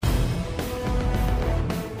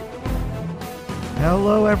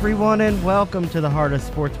Hello, everyone, and welcome to the Heart of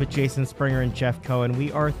Sports with Jason Springer and Jeff Cohen.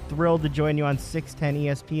 We are thrilled to join you on 610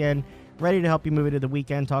 ESPN, ready to help you move into the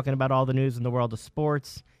weekend, talking about all the news in the world of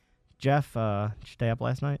sports. Jeff, did you stay up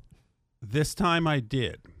last night? This time I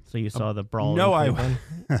did. So you saw the brawl? No,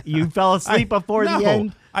 You fell asleep before the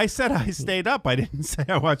end? I said I stayed up. I didn't say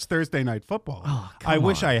I watched Thursday Night Football. Oh, I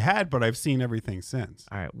wish I had, but I've seen everything since.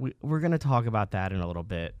 All right, we're going to talk about that in a little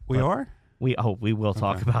bit. We are? We will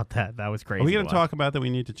talk about that. That was crazy. Are we going to talk about that we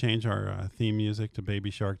need to change our theme music to Baby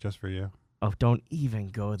Shark just for you? Oh, don't even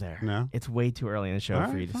go there. No? It's way too early in the show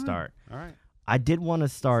for you to start. All right. I did want to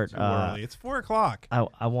start. It's too early. It's 4 o'clock.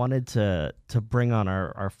 I wanted to bring on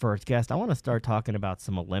our first guest. I want to start talking about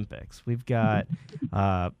some Olympics. We've got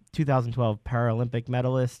 2012 Paralympic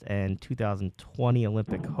medalist and 2020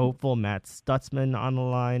 Olympic hopeful Matt Stutzman on the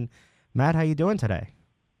line. Matt, how you doing today?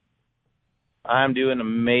 I'm doing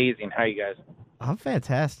amazing. How are you guys? I'm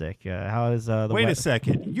fantastic. How is the Wait a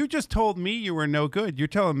second. You just told me you were no good. You're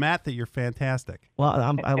telling Matt that you're fantastic. Well,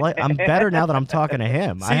 I'm better now that I'm talking to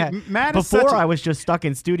him. See, I was just stuck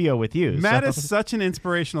in studio with you. Matt is such an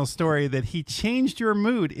inspirational story that he changed your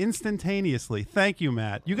mood instantaneously. Thank you,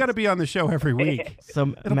 Matt. You got to be on the show every week.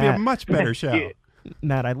 So it'll be a much better show.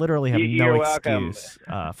 Matt, I literally have no excuse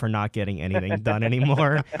for not getting anything done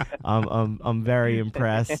anymore. I'm very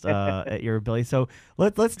impressed at your ability. So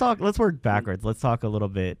let's talk. Let's work backwards. Let's talk a little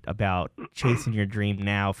bit about chasing your dream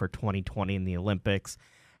now for 2020 in the Olympics.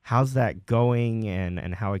 How's that going,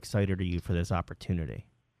 and how excited are you for this opportunity?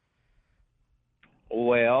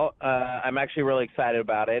 Well, I'm actually really excited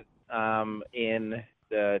about it. In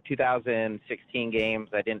the 2016 games,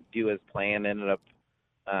 I didn't do as planned. Ended up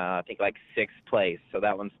I think like 6th place, so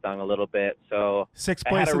that one stung a little bit. So 6th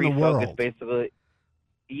place in the world, basically.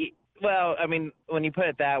 Well, I mean, when you put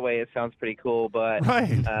it that way, it sounds pretty cool. But right.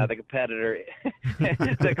 The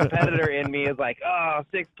competitor in me is like, oh,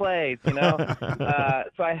 6th place, you know.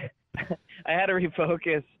 So I had to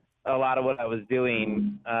refocus a lot of what I was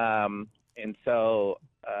doing, and so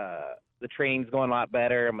the training's going a lot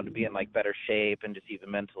better. I'm going to be in like better shape and just even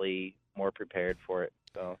mentally more prepared for it.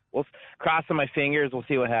 So we'll crossing my fingers. We'll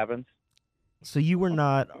see what happens. So you were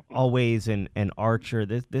not always an archer.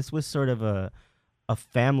 This was sort of a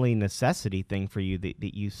family necessity thing for you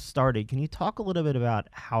that you started. Can you talk a little bit about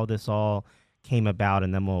how this all came about,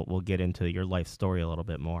 and then we'll get into your life story a little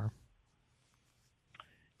bit more?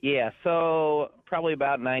 Yeah, so probably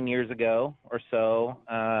about 9 years ago or so,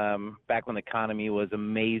 back when the economy was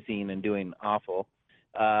amazing and doing awful,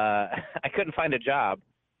 I couldn't find a job.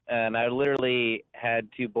 And I literally had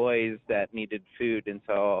 2 boys that needed food. And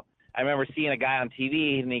so I remember seeing a guy on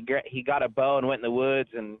TV, and he got a bow and went in the woods,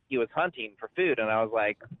 and he was hunting for food. And I was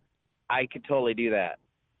like, I could totally do that.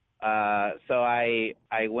 So I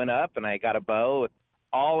went up and I got a bow with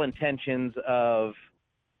all intentions of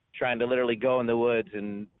trying to literally go in the woods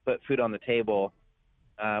and put food on the table.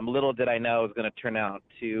 Little did I know it was going to turn out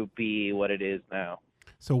to be what it is now.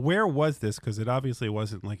 So where was this? Because it obviously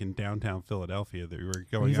wasn't like in downtown Philadelphia that you were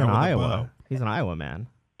going. He's out in with Iowa. A bow. He's an Iowa man.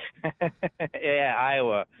 Yeah,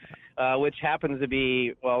 Iowa, which happens to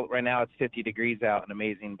be, well, right now it's 50 degrees out and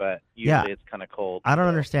amazing, but usually it's kind of cold. I don't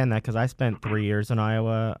understand that because I spent 3 years in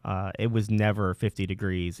Iowa. It was never 50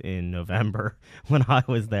 degrees in November when I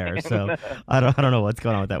was there. So I don't know what's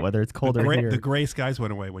going on with that, whether it's colder here. The gray skies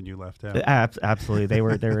went away when you left out. Absolutely. They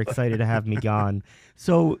were excited to have me gone.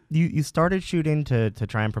 So you started shooting to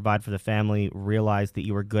try and provide for the family, realized that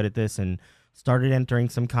you were good at this, and started entering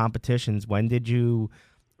some competitions. When did you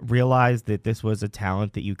realize that this was a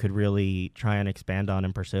talent that you could really try and expand on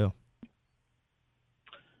and pursue?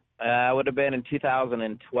 It would have been in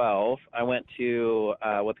 2012. I went to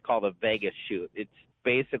what's called a Vegas shoot. It's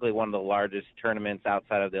basically one of the largest tournaments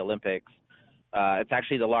outside of the Olympics. It's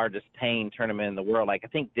actually the largest paying tournament in the world. Like, I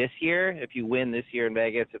think this year, if you win this year in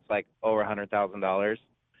Vegas, it's like over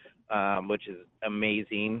 $100,000, which is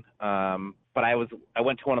amazing. But I went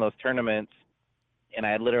to one of those tournaments, and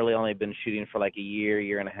I had literally only been shooting for like a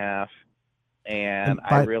year and a half. And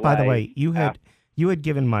I realized. By the way, you had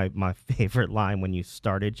given my favorite line when you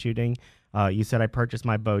started shooting. You said, I purchased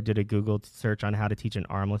my bow, did a Google search on how to teach an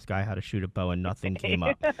armless guy how to shoot a bow, and nothing came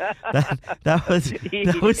up. That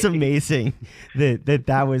was amazing.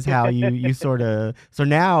 That was how you sort of. So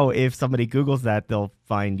now if somebody Googles that, they'll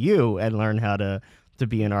find you and learn how to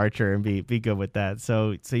be an archer and be good with that.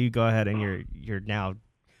 So you go ahead and you're now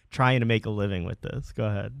trying to make a living with this. Go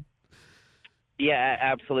ahead. Yeah,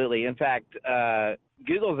 absolutely. In fact,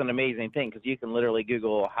 Google's an amazing thing because you can literally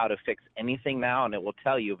Google how to fix anything now, and it will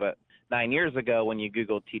tell you. But 9 years ago, when you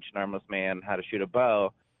Googled teach an armless man how to shoot a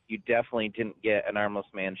bow, you definitely didn't get an armless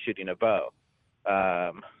man shooting a bow.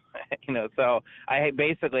 So I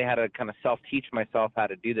basically had to kind of self-teach myself how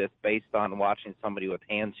to do this based on watching somebody with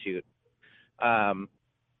hands shoot.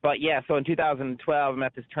 But yeah, so in 2012, I'm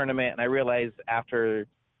at this tournament, and I realized after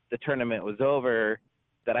the tournament was over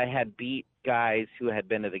that I had beat guys who had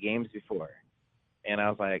been to the games before. And I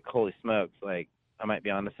was like, holy smokes, like I might be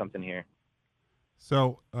onto something here.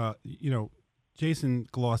 So, Jason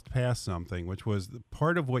glossed past something, which was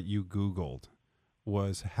part of what you Googled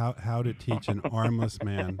was how to teach an armless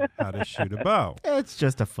man how to shoot a bow. It's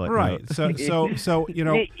just a footnote. Right. So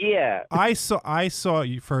Yeah. I saw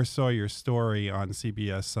you first saw your story on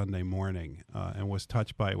CBS Sunday Morning and was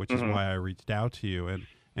touched by it, which is why I reached out to you.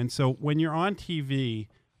 And so when you're on TV,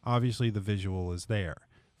 obviously the visual is there.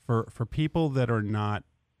 For people that are not,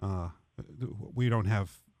 we don't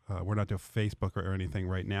have, we're not doing Facebook or anything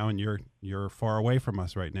right now, and you're far away from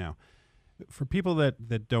us right now. For people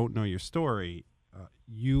that don't know your story,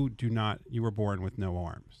 you were born with no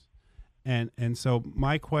arms, and so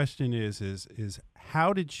my question is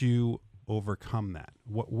how did you overcome that?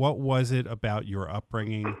 What was it about your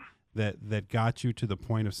upbringing that got you to the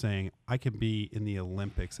point of saying I can be in the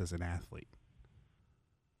Olympics as an athlete?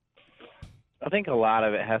 I think a lot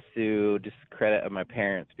of it has to just credit of my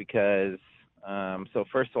parents because, so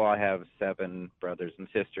first of all, I have 7 brothers and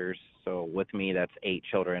sisters. So with me, that's 8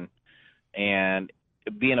 children, and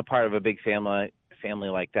being a part of a big family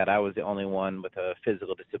like that, I was the only one with a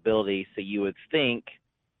physical disability. So you would think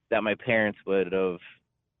that my parents would have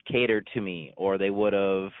catered to me, or they would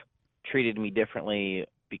have treated me differently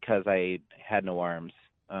because I had no arms.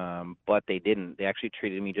 But they didn't. They actually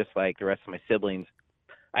treated me just like the rest of my siblings.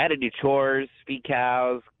 I had to do chores, feed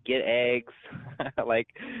cows, get eggs, like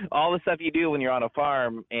all the stuff you do when you're on a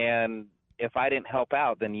farm. And if I didn't help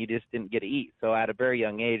out, then you just didn't get to eat. So at a very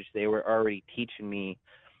young age, they were already teaching me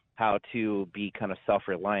how to be kind of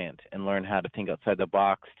self-reliant and learn how to think outside the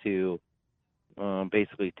box to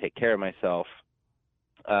basically take care of myself,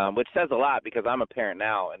 which says a lot because I'm a parent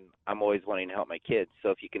now and I'm always wanting to help my kids.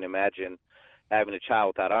 So if you can imagine having a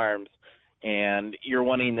child without arms and you're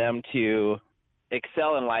wanting them to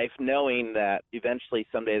excel in life knowing that eventually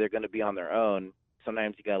someday they're going to be on their own,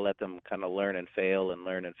 sometimes you got to let them kind of learn and fail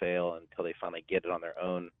until they finally get it on their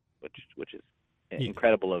own, which is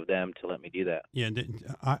incredible of them to let me do that. Yeah,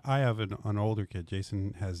 I have an older kid.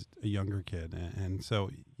 Jason has a younger kid, and so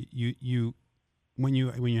you when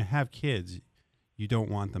you have kids, you don't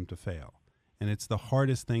want them to fail, and it's the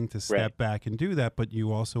hardest thing to step back and do that. But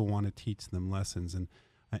you also want to teach them lessons. And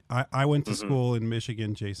I went to school in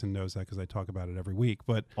Michigan. Jason knows that because I talk about it every week.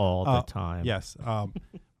 But all the time, yes.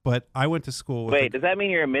 But I went to school with Wait, does that mean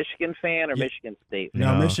you're a Michigan fan or Michigan State fan?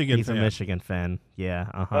 No, Michigan he's fan. a Michigan fan. Yeah,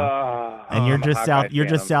 I'm and you're just a south. Hawkeye You're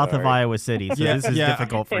fan, just south of sorry. Iowa City, so this is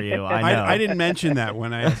difficult for you. I know. I didn't mention that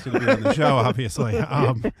when I asked you to be on the show, obviously.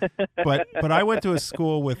 But I went to a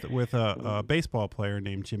school with a baseball player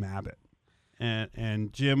named Jim Abbott,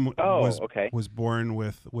 and Jim was born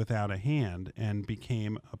without a hand and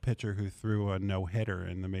became a pitcher who threw a no-hitter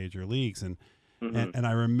in the major leagues. And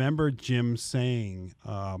I remember Jim saying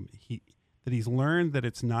that he's learned that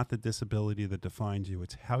it's not the disability that defines you,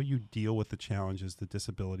 it's how you deal with the challenges the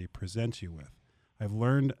disability presents you with. I've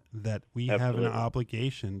learned that we have an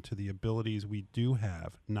obligation to the abilities we do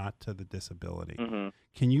have, not to the disability.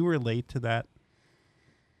 Can you relate to that?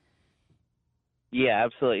 Yeah,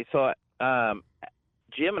 absolutely. So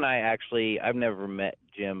Jim and I I've never met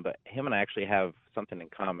Jim, but him and I actually have something in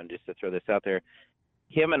common, just to throw this out there.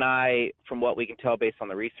 Him and I, from what we can tell based on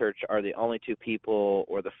the research, are the only 2 people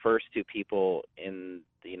or the first 2 people in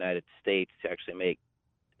the United States to actually make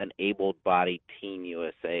an able-bodied Team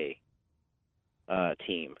USA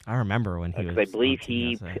team. I remember when he was. I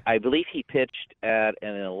believe he pitched at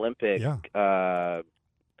an Olympic. Yeah.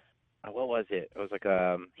 What was it? It was like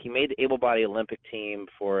he made the able-bodied Olympic team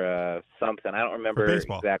for something. I don't remember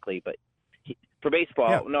exactly, but for baseball.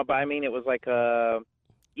 Yeah. No, but I mean it was like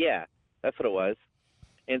yeah, that's what it was.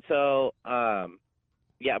 And so,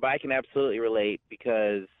 but I can absolutely relate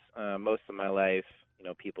because most of my life,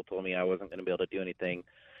 people told me I wasn't going to be able to do anything,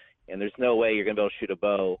 and there's no way you're going to be able to shoot a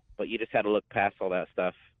bow. But you just had to look past all that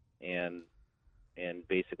stuff and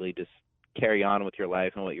basically just carry on with your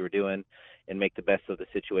life and what you were doing, and make the best of the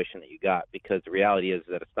situation that you got. Because the reality is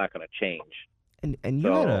that it's not going to change. And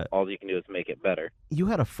so all you can do is make it better. You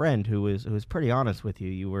had a friend who was pretty honest with you.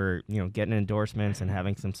 You were getting endorsements and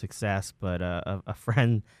having some success, but a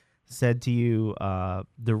friend said to you,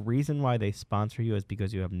 the reason why they sponsor you is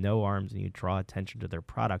because you have no arms and you draw attention to their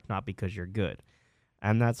product, not because you're good.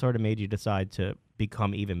 And that sort of made you decide to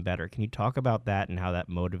become even better. Can you talk about that and how that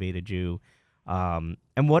motivated you, and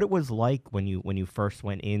what it was like when you first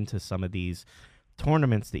went into some of these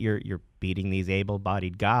tournaments that you're beating these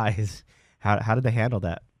able-bodied guys. How did they handle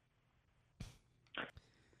that?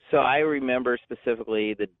 So I remember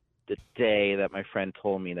specifically the day that my friend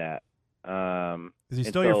told me that. Is he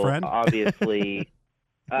still your friend? Obviously,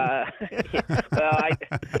 well,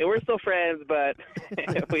 we're still friends, but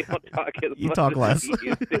we don't talk as You much talk as less. we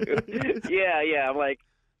used to. Yeah. I'm like,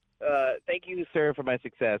 thank you, sir, for my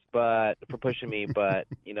success, but for pushing me. But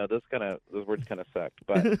those words kind of sucked.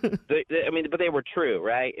 But but they were true,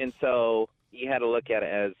 right? And so you had to look at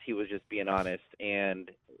it as he was just being honest.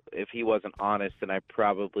 And if he wasn't honest, then I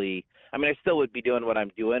still would be doing what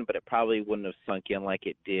I'm doing, but it probably wouldn't have sunk in like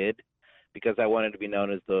it did, because I wanted to be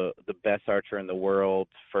known as the best archer in the world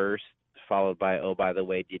first, followed by, oh, by the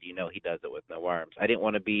way, did you know he does it with no arms? I didn't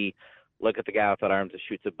want to be, look at the guy without arms that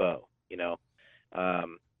shoots a bow,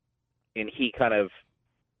 and he kind of,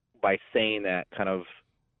 by saying that, kind of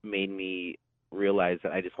made me realize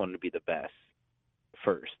that I just wanted to be the best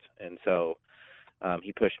first. And so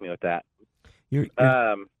he pushed me with that.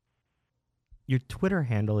 Your Twitter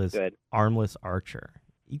handle is Armless Archer.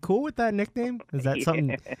 You cool with that nickname? Is that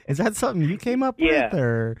something? Is that something you came up with,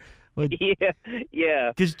 or?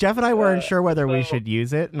 Yeah. Because Jeff and I weren't sure whether we should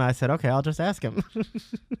use it, and I said, okay, I'll just ask him.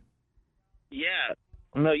 Yeah.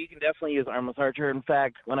 No, you can definitely use Armless Archer. In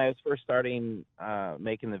fact, when I was first starting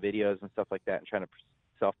making the videos and stuff like that and trying to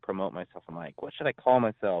self-promote myself, I'm like, what should I call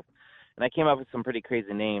myself? And I came up with some pretty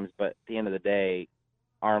crazy names, but at the end of the day,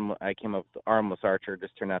 I came up with Armless Archer.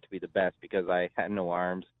 Just turned out to be the best because I had no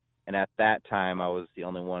arms. And at that time, I was the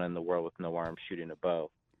only one in the world with no arms shooting a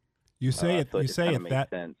bow. You say at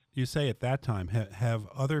that time. Have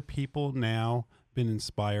other people now been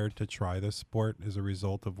inspired to try this sport as a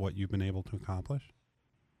result of what you've been able to accomplish?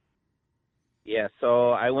 Yeah.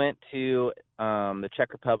 So I went to the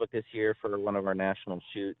Czech Republic this year for one of our national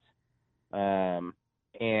shoots,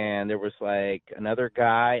 and there was like another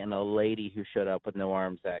guy and a lady who showed up with no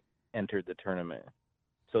arms that entered the tournament.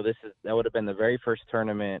 So that would have been the very first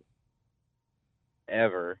tournament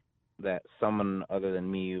ever that someone other than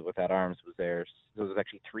me without arms was there. So there was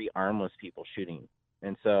actually 3 armless people shooting.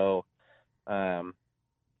 And so,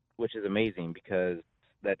 which is amazing, because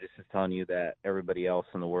that just is telling you that everybody else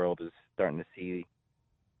in the world is starting to see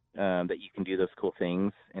that you can do those cool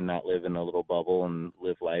things and not live in a little bubble and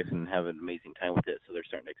live life and have an amazing time with it. So they're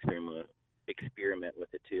starting to experiment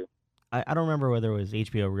with it too. I don't remember whether it was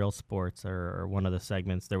HBO Real Sports or one of the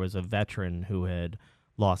segments. There was a veteran who had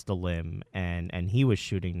lost a limb, and he was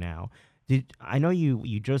shooting now. I know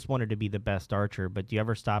you just wanted to be the best archer, but do you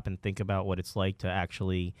ever stop and think about what it's like to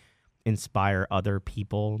actually inspire other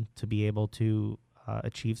people to be able to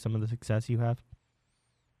achieve some of the success you have?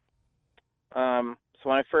 So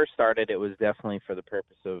when I first started, it was definitely for the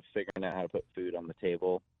purpose of figuring out how to put food on the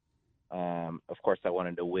table. Of course, I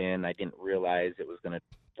wanted to win. I didn't realize it was going to,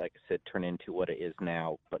 like I said, turn into what it is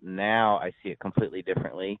now. But now I see it completely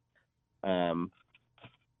differently.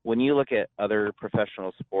 When you look at other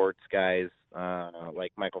professional sports guys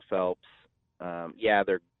like Michael Phelps,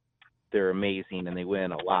 they're amazing and they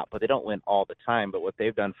win a lot, but they don't win all the time. But what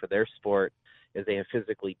they've done for their sport is they have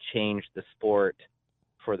physically changed the sport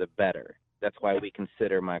for the better. That's why we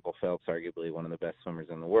consider Michael Phelps arguably one of the best swimmers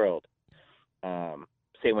in the world.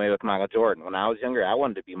 Same way with Michael Jordan. When I was younger, I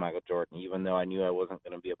wanted to be Michael Jordan, even though I knew I wasn't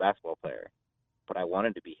going to be a basketball player. But I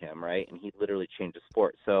wanted to be him, right? And he literally changed the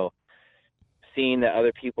sport. So seeing that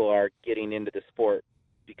other people are getting into the sport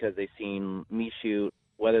because they've seen me shoot,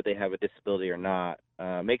 whether they have a disability or not,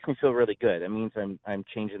 makes me feel really good. It means I'm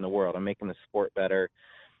changing the world. I'm making the sport better.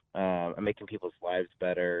 I'm making people's lives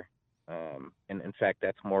better. And in fact,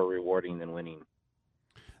 that's more rewarding than winning.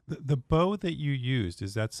 The bow that you used,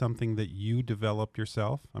 is that something that you developed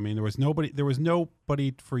yourself? I mean, there was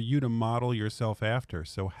nobody for you to model yourself after.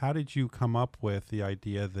 So how did you come up with the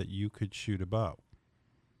idea that you could shoot a bow?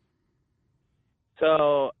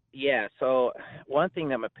 So one thing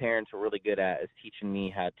that my parents were really good at is teaching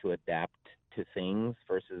me how to adapt to things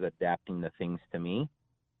versus adapting the things to me.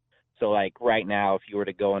 So like right now, if you were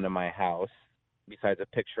to go into my house, besides a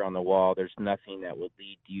picture on the wall, there's nothing that would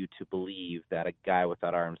lead you to believe that a guy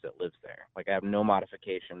without arms that lives there. Like I have no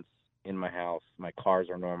modifications in my house. My cars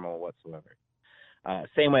are normal whatsoever.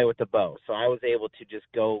 Same way with the bow. So I was able to just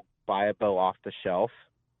go buy a bow off the shelf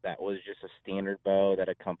that was just a standard bow that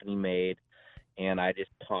a company made, and I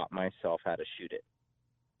just taught myself how to shoot it.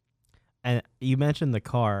 And you mentioned the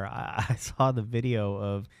car. I saw the video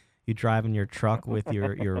of you driving your truck with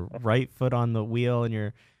your right foot on the wheel and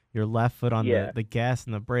your left foot on the gas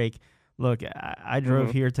and the brake. Look, I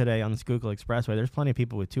drove here today on the Schuylkill Expressway. There's plenty of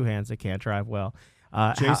people with 2 hands that can't drive well.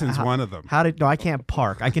 Jason's one of them. No, I can't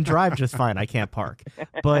park. I can drive just fine. I can't park.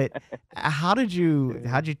 But how did you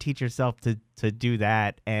teach yourself to do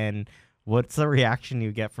that? And what's the reaction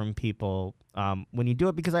you get from people when you do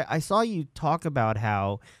it? Because I saw you talk about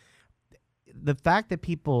how the fact that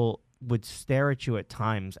people would stare at you at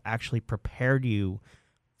times actually prepared you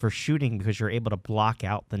for shooting because you're able to block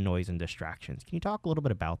out the noise and distractions. Can you talk a little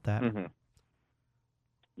bit about that? Mm-hmm.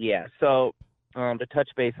 Yeah. So to touch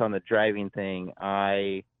base on the driving thing,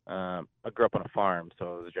 I grew up on a farm,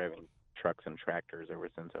 so I was driving trucks and tractors ever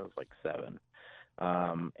since I was like 7.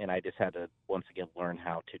 And I just had to once again learn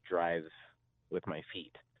how to drive with my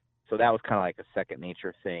feet. So that was kind of like a second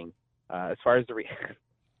nature thing. As far as the reaction,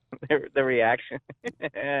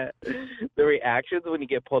 the reactions when you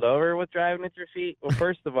get pulled over with driving with your feet. Well,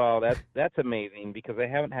 first of all, that's amazing because I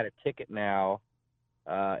haven't had a ticket now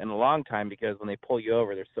in a long time, because when they pull you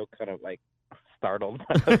over, they're so kind of like startled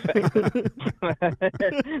by the fact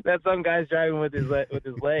that some guy's driving with his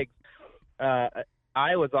legs.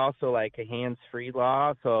 I was also like a hands-free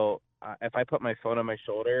law, so if I put my phone on my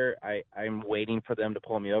shoulder, I'm waiting for them to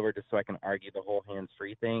pull me over just so I can argue the whole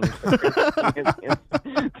hands-free thing.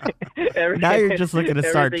 Now you're just looking to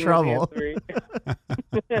start trouble.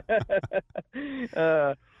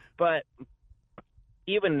 But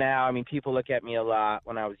even now, I mean, people look at me a lot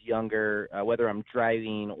when I was younger, whether I'm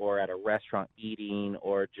driving or at a restaurant eating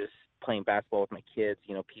or just playing basketball with my kids,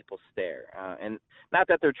 people stare. And not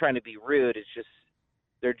that they're trying to be rude, it's just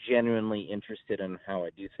they're genuinely interested in how I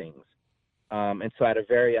do things. And so at a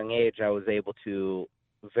very young age, I was able to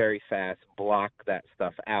very fast block that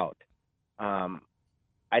stuff out.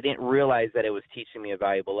 I didn't realize that it was teaching me a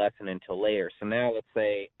valuable lesson until later. So now let's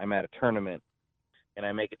say I'm at a tournament and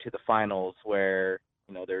I make it to the finals where,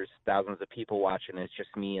 there's thousands of people watching. It's just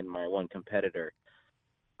me and my one competitor.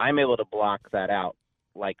 I'm able to block that out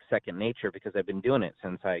like second nature because I've been doing it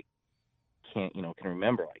since I can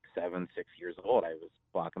remember, like 7, 6 years old. I was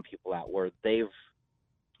blocking people out where they've,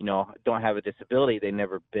 don't have a disability. They've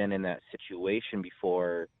never been in that situation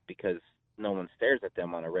before because no one stares at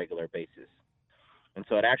them on a regular basis. And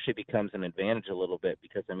so it actually becomes an advantage a little bit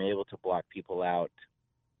because I'm able to block people out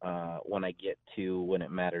when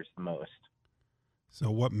it matters the most. So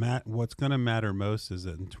what's going to matter most is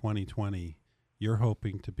that in 2020, you're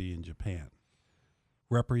hoping to be in Japan,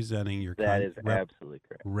 representing your That is absolutely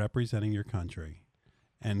correct. Representing your country,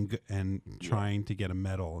 and trying to get a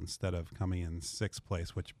medal instead of coming in 6th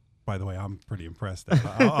place, which, by the way, I'm pretty impressed at.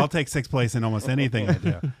 I'll take 6th place in almost anything I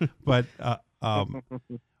do. But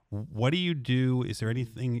what do you do? Is there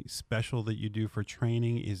anything special that you do for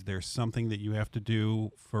training? Is there something that you have to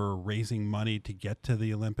do for raising money to get to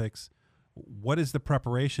the Olympics? What is the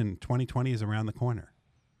preparation? 2020 is around the corner.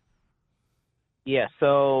 Yeah,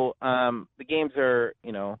 so the games are,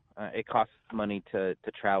 it costs money to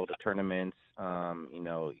travel to tournaments,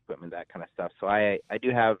 equipment, that kind of stuff. So I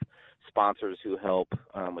do have sponsors who help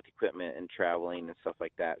with equipment and traveling and stuff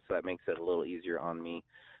like that. So that makes it a little easier on me.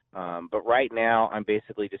 But right now I'm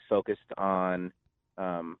basically just focused on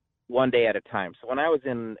one day at a time. So when I was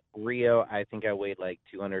in Rio, I think I weighed like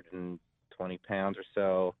 220 pounds or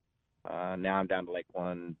so. Now I'm down to like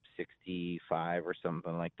 165 or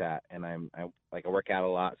something like that, and I work out a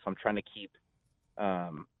lot, so I'm trying to keep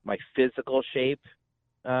my physical shape,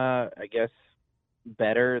 I guess,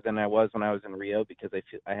 better than I was when I was in Rio because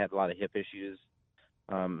I had a lot of hip issues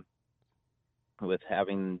with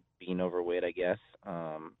being overweight, I guess.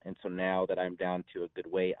 And so now that I'm down to a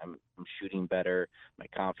good weight, I'm shooting better, my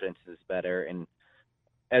confidence is better, and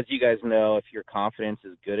as you guys know, if your confidence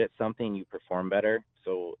is good at something, you perform better.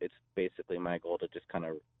 So it's basically my goal to just kind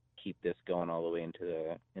of keep this going all the way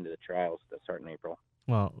into the trials that start in April.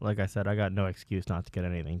 Well, like I said, I got no excuse not to get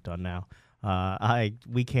anything done now.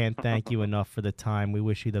 We can't thank you enough for the time. We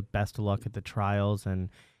wish you the best of luck at the trials and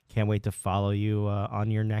can't wait to follow you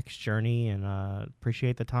on your next journey, and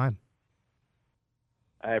appreciate the time.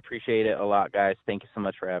 I appreciate it a lot, guys. Thank you so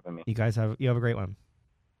much for having me. You have a great one.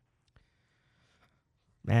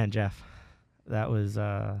 Man, Jeff, that was,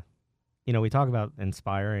 we talk about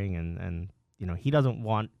inspiring and he doesn't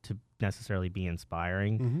want to necessarily be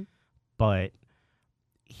inspiring, but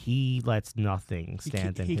he lets nothing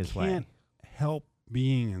stand in his way. He can't help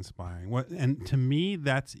being inspiring. And to me,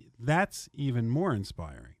 that's even more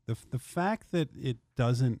inspiring. The fact that it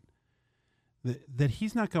doesn't, that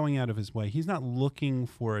he's not going out of his way. He's not looking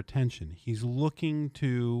for attention. He's looking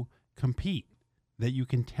to compete. That you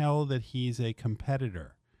can tell that he's a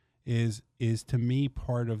competitor is to me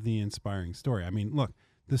part of the inspiring story. I mean, look,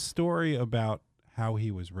 the story about how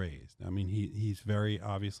he was raised. I mean, he's very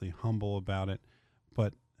obviously humble about it,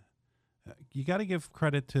 but you got to give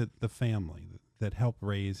credit to the family. that help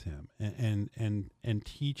raise him and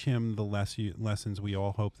teach him the lessons we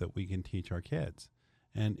all hope that we can teach our kids.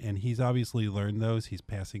 And he's obviously learned those. He's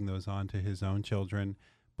passing those on to his own children,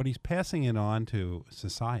 but he's passing it on to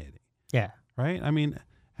society. Yeah. Right? I mean,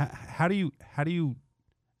 how do you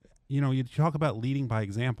you talk about leading by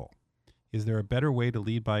example. Is there a better way to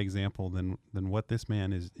lead by example than what this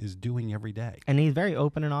man is doing every day? And he's very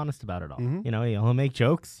open and honest about it all. Mm-hmm. You know, he'll make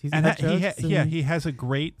jokes. He has a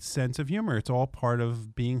great sense of humor. It's all part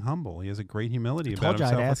of being humble. He has a great humility about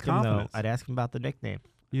himself. I'd ask him about the nickname.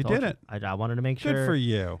 You did it. I wanted to make sure. Good for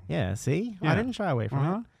you. Yeah, see? Yeah. I didn't shy away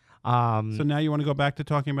from it. So now you want to go back to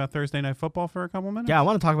talking about Thursday Night Football for a couple minutes? Yeah, I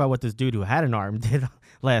want to talk about what this dude who had an arm did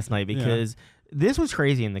last night because this was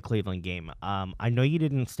crazy in the Cleveland game. I know you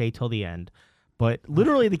didn't stay till the end, but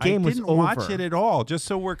literally the game was over. I didn't watch it at all, just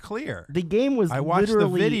so we're clear. The game was literally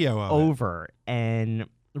the video of over, and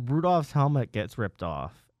Rudolph's helmet gets ripped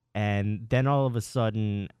off, and then all of a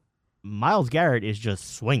sudden Myles Garrett is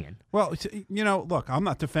just swinging. Well, look, I'm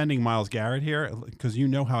not defending Myles Garrett here because you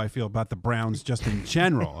know how I feel about the Browns just in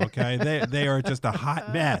general, okay? They are just a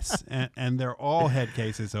hot mess, and they're all head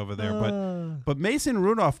cases over there. But Mason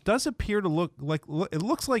Rudolph does appear to look like it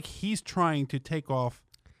looks like he's trying to take off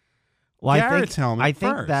Garrett's helmet I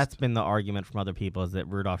think first. that's been the argument from other people is that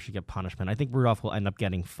Rudolph should get punishment. I think Rudolph will end up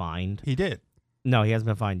getting fined. He did. No, he hasn't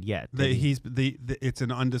been fined yet. It's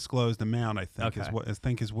an undisclosed amount. I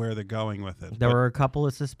think is where they're going with it. There were a couple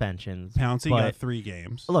of suspensions. Pouncey got 3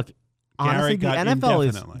 games. Look, honestly, the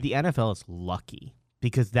indefinitely. NFL is lucky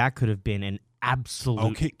because that could have been an absolute.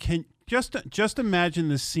 Okay, can just imagine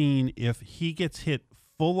the scene if he gets hit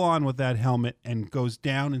full on with that helmet and goes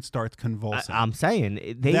down and starts convulsing. I'm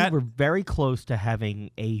saying they were very close to having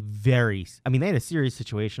they had a serious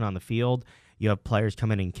situation on the field. You have players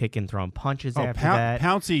coming and kicking, throwing punches after that.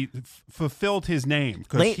 Pouncey fulfilled his name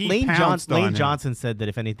because Lane Johnson said that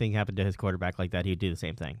if anything happened to his quarterback like that, he'd do the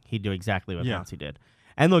same thing. He'd do exactly what Pouncey did.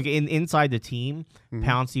 And look, inside the team,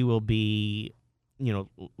 Pouncey will be,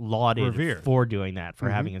 lauded revered for doing that, for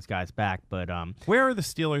having his guys back. But where are the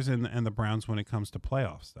Steelers and the Browns when it comes to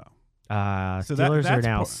playoffs, though? Steelers are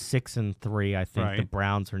now 6-3. I think right. The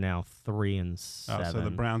Browns are now 3-7. Oh, so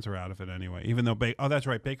the Browns are out of it anyway. Even though that's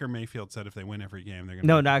right. Baker Mayfield said if they win every game, they're going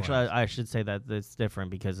to. No, actually, I should say that it's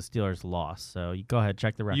different because the Steelers lost. So you go ahead,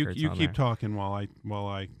 check the records. You keep talking while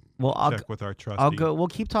I check with our trustee. I'll go. We'll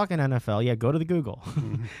keep talking NFL. Yeah, go to the Google.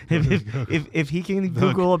 if he can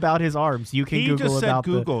Google about his arms, you can he Google just about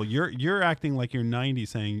said Google. You're acting like you're 90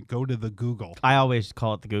 saying go to the Google. I always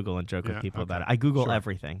call it the Google and joke with people about it. I Google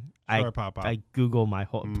everything. I Google my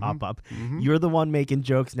whole pop-up. You're the one making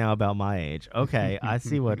jokes now about my age. Okay, I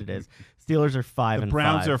see what it is. Steelers are 5-5. The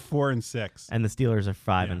Browns are 4-6, and the Steelers are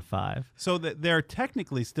 5-5. So they're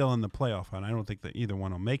technically still in the playoff hunt. I don't think that either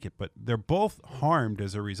one will make it, but they're both harmed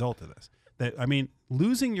as a result of this.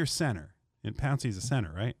 Losing your center, and Pouncey's a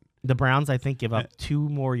center, right? The Browns, I think, give up 2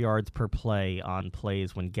 more yards per play on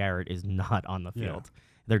plays when Garrett is not on the field. Yeah.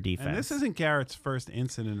 Their defense. And this isn't Garrett's first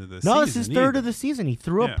incident of the season. No, it's his third of the season. He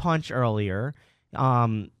threw a punch earlier.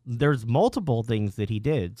 There's multiple things that he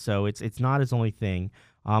did, so it's not his only thing.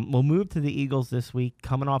 We'll move to the Eagles this week,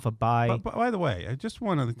 coming off a bye. But by the way, I just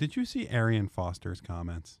want to. Did you see Arian Foster's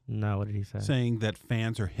comments? No, what did he say? Saying that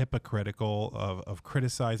fans are hypocritical of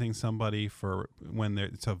criticizing somebody for when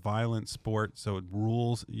it's a violent sport, so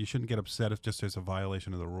rules. You shouldn't get upset if just there's a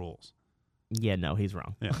violation of the rules. Yeah, no, he's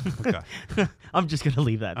wrong. Yeah, okay. I'm just going to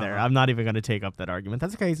leave that there. I'm not even going to take up that argument.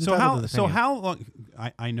 That's okay. So how long?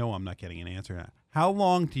 I know I'm not getting an answer now. How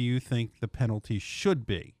long do you think the penalty should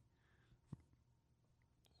be?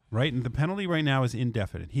 Right, and the penalty right now is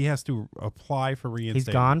indefinite. He has to apply for reinstatement.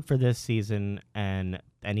 He's gone for this season and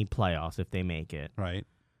any playoffs if they make it. Right.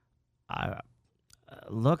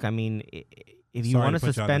 Look, I mean, if you want to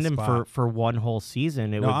suspend him for one whole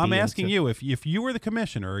season, it would be. I'm asking you, if you were the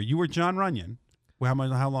commissioner or you were John Runyon,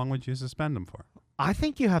 how long would you suspend him for? I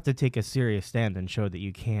think you have to take a serious stand and show that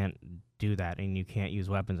you can't do that and you can't use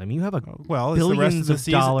weapons. I mean, you have billions of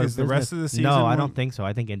dollars. Is the rest of the season? No, I don't think so.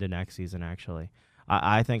 I think into next season, actually.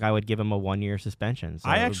 I think I would give him a 1-year suspension. So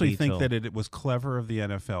I actually think that it was clever of the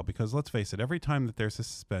NFL because let's face it, every time that there's a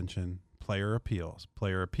suspension, player appeals.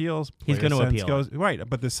 He's going to appeal. Right,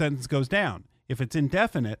 but the sentence goes down. If it's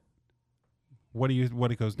indefinite, what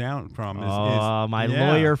it goes down from is my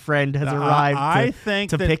lawyer friend has arrived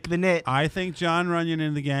to pick the nit. I think John Runyon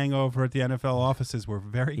and the gang over at the NFL offices were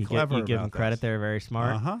very clever. You give him credit; they're very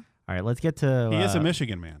smart. All right, let's get to. He is a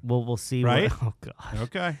Michigan man. We'll see. Right? Oh gosh.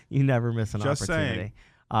 Okay. You never miss an Just opportunity.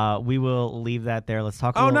 We will leave that there. Let's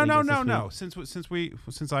talk. A Oh little no, Eagles this week.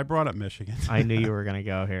 Since I brought up Michigan, I knew you were going to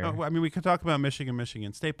go here. I mean, we could talk about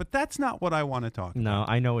Michigan State, but that's not what I want to talk about. No,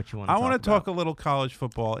 I know what you want to I talk about. want to talk a little college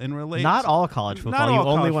football in relation. Not all college football. Not You all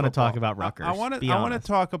only college want to football. talk about Rutgers. I want to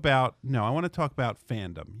talk about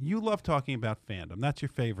fandom. You love talking about fandom. That's your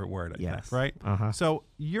favorite word, I think, right? Uh-huh. So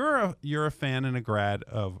you're a fan and a grad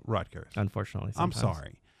of Rutgers. Unfortunately, I'm sometimes.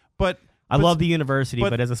 sorry, but I love the university,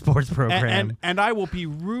 but as a sports program. and I will be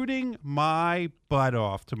rooting my butt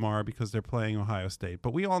off tomorrow because they're playing Ohio State.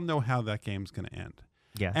 But we all know how that game's going to end.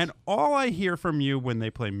 Yes. And all I hear from you when they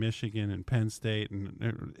play Michigan and Penn State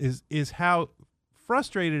is how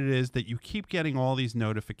frustrated it is that you keep getting all these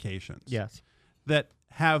notifications. Yes. That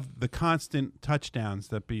have the constant touchdowns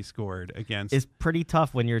that be scored against. It's pretty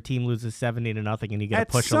tough when your team loses 70-0 and you get a At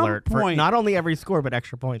push some alert for point- not only every score but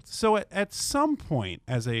extra points. So at some point,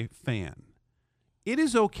 as a fan, it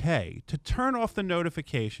is okay to turn off the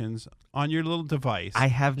notifications on your little device. I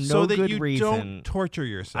have no so that good you reason. don't torture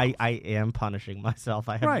yourself. I am punishing myself.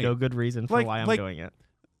 I have Right. no good reason for why I'm doing it.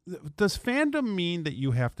 Does fandom mean that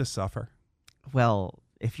you have to suffer? Well,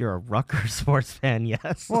 if you're a Rutgers sports fan,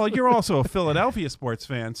 yes. Well, you're also a Philadelphia sports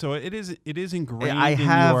fan, so it is ingrained I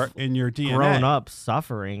have in your DNA. grown up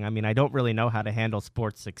suffering. I mean, I don't really know how to handle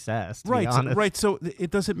sports success, to be honest. Right. So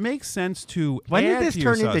does it make sense to When add did this to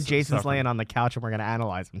turn your into Jason's suffering? laying on the couch and we're going to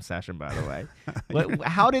analyze him session, by the way?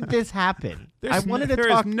 How did this happen? I wanted to there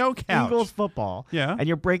talk is no couch. Eagles football. Yeah. And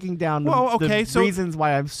you're breaking down the, Well, okay, the so- reasons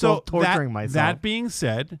why I'm still torturing myself. That being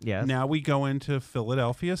said, Yes. now we go into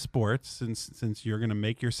Philadelphia sports since you're going to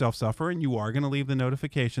make yourself suffer and you are going to leave the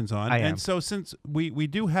notifications on. I am. And so since we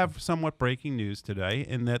do have somewhat breaking news today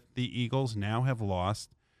in that the Eagles now have lost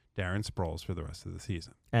Darren Sproles for the rest of the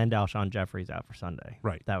season. And Alshon Jeffrey's out for Sunday.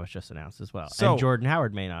 Right. That was just announced as well. So- and Jordan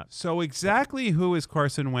Howard may not. So exactly who is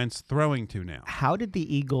Carson Wentz throwing to now? How did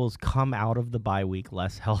the Eagles come out of the bye week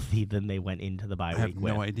less healthy than they went into the bye I week have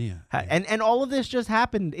with? no idea. And all of this just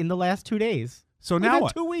happened in the last 2 days. So We've now had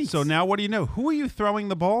what? 2 weeks. So now what do you know? Who are you throwing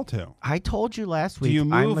the ball to? I told you last Do week you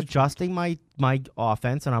I'm move- adjusting my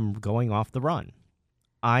offense and I'm going off the run.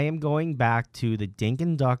 I am going back to the dink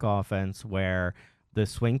and duck offense where the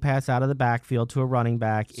swing pass out of the backfield to a running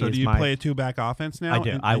back So is do you my play a two-back offense now? I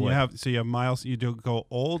do. I You would. you have Miles. You do go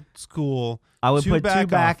old school. I would put two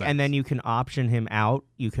back, offense. and then you can option him out.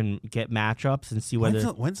 You can get matchups and see whether.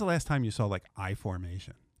 When's the last time you saw like I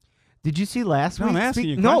formation? Did you see last No, week? I'm asking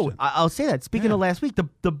you a No, question. I'll say that. Speaking Yeah. of last week,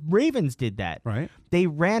 the Ravens did that. Right. They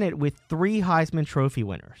ran it with 3 Heisman Trophy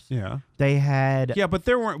winners. Yeah. They had Yeah, but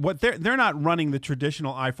they're not running the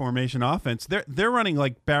traditional I formation offense. They're running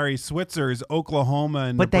like Barry Switzer's Oklahoma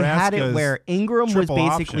and But they had it Nebraska's where Ingram was triple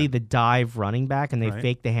basically option. the dive running back, and they Right.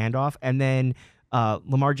 faked the handoff, and then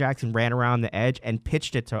Lamar Jackson ran around the edge and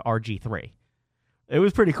pitched it to RG3. It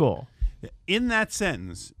was pretty cool. In that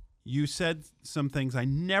sentence, you said some things I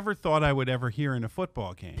never thought I would ever hear in a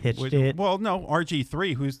football game. Pitched it. Well, no,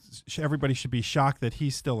 RG3, everybody should be shocked that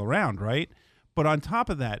he's still around, right? But on top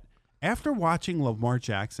of that, after watching Lamar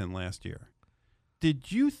Jackson last year,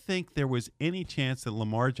 did you think there was any chance that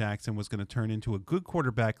Lamar Jackson was going to turn into a good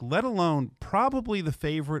quarterback, let alone probably the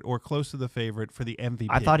favorite or close to the favorite for the MVP?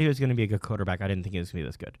 I thought he was going to be a good quarterback. I didn't think he was going to be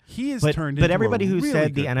this good. He has But, turned but into everybody a who really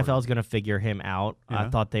said the good NFL is going to figure him out, I Yeah.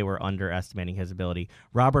 thought they were underestimating his ability.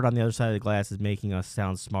 Robert on the other side of the glass is making us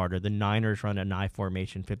sound smarter. The Niners run an I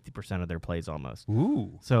formation 50% of their plays almost.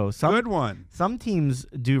 Ooh, So good one. some teams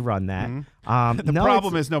do run that. The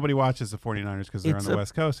problem is nobody watches the 49ers because they're on it's the a-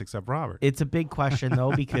 West Coast except Robert. It's a big question,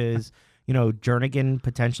 though, because, Jernigan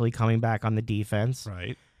potentially coming back on the defense.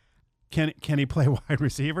 Right. Can he play wide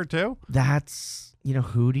receiver too? That's,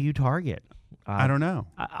 who do you target? I don't know.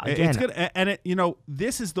 Again, It's good, and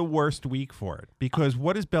this is the worst week for it because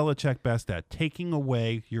what is Belichick best at? Taking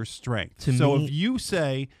away your strength. To So me- if you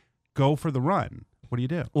say go for the run, what do you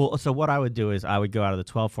do? Well, so what I would do is I would go out of the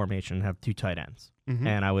 12 formation and have 2 tight ends. Mhm.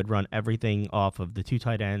 And I would run everything off of the 2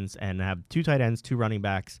 tight ends and have 2 tight ends, 2 running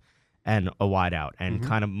backs, and a wide out and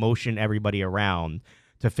kind of motion everybody around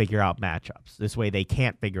to figure out matchups. This way they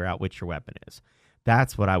can't figure out which your weapon is.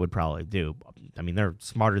 That's what I would probably do. I mean, they're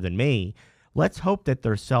smarter than me. Let's hope that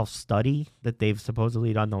their self-study that they've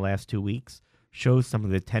supposedly done the last 2 weeks shows some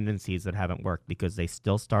of the tendencies that haven't worked because they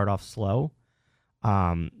still start off slow.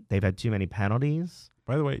 They've had too many penalties.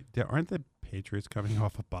 By the way, aren't the Patriots coming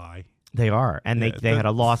off a bye? They are, and Yeah, they had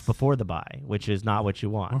a loss before the bye, which is not what you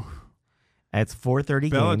want. It's 4:30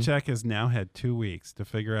 game. Belichick has now had 2 weeks to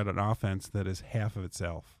figure out an offense that is half of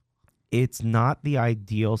itself. It's not the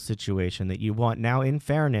ideal situation that you want. Now, in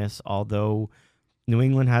fairness, although New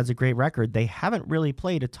England has a great record, they haven't really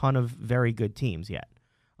played a ton of very good teams yet.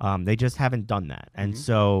 They just haven't done that. And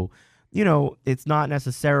so, it's not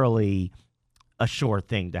necessarily a sure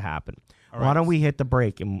thing to happen. Why don't we hit the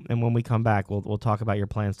break, and when we come back, we'll talk about your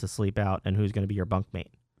plans to sleep out and who's going to be your bunkmate.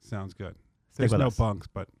 Sounds good. Stick There's no us. bunks,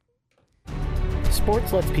 but...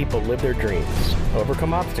 Sports lets people live their dreams,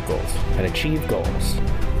 overcome obstacles, and achieve goals.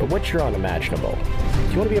 But what's your unimaginable?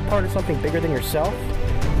 Do you want to be a part of something bigger than yourself?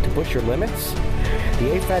 To push your limits?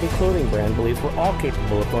 The A-Fatty clothing brand believes we're all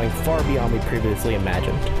capable of going far beyond we previously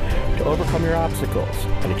imagined. To overcome your obstacles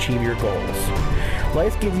and achieve your goals.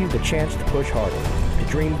 Life gives you the chance to push harder,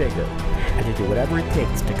 to dream bigger, and to do whatever it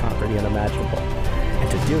takes to conquer the unimaginable.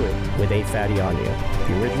 And to do it with A-Fatty On You,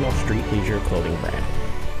 the original street leisure clothing brand.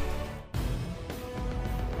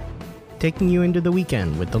 Taking you into the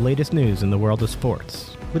weekend with the latest news in the world of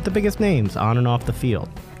sports, with the biggest names on and off the field.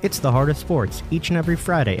 It's the Heart of Sports each and every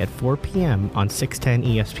Friday at 4 p.m. on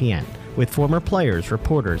 610 ESPN, with former players,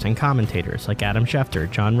 reporters, and commentators like Adam Schefter,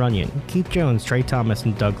 John Runyon, Keith Jones, Trey Thomas,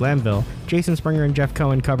 and Doug Glanville. Jason Springer and Jeff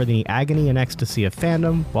Cohen cover the agony and ecstasy of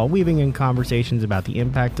fandom while weaving in conversations about the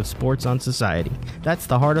impact of sports on society. That's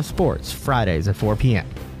the Heart of Sports, Fridays at 4 p.m.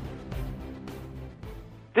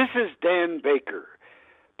 This is Dan Baker,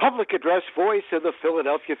 public address voice of the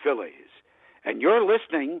Philadelphia Phillies, and you're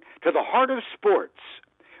listening to the Heart of Sports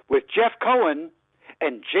with Jeff Cohen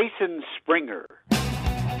and Jason Springer.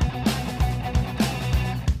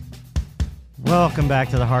 Welcome back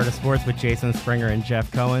to the Heart of Sports with Jason Springer and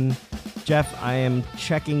Jeff Cohen. Jeff, I am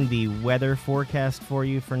checking the weather forecast for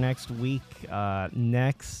you for next week.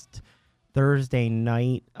 Next Thursday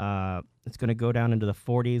night, it's going to go down into the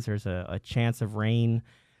 40s. There's a chance of rain.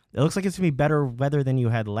 It looks like it's going to be better weather than you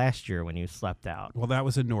had last year when you slept out. Well, that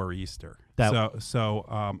was a nor'easter. So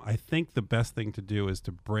I think the best thing to do is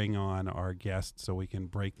to bring on our guest so we can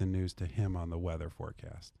break the news to him on the weather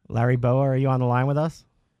forecast. Larry Bowa, are you on the line with us?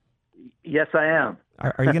 Yes, I am.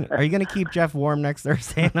 Are you gonna keep Jeff warm next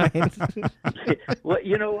Thursday night? Well,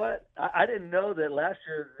 you know what? I didn't know that last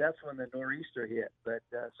year. That's when the nor'easter hit. But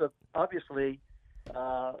so obviously,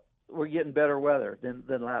 we're getting better weather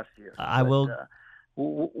than last year.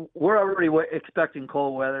 We're already expecting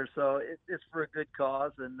cold weather, so it's for a good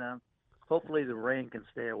cause, and hopefully the rain can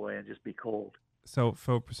stay away and just be cold. So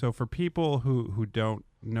for people who don't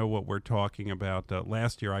know what we're talking about,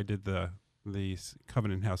 last year I did the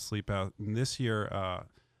Covenant House Sleep Out, and this year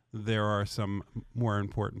there are some more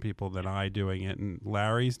important people than I doing it, and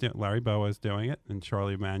Larry Bowa is doing it, and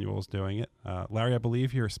Charlie Emanuel's doing it. Larry, I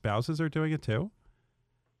believe your spouses are doing it too.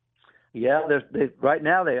 Yeah, right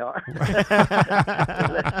now they are.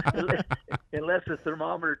 Unless the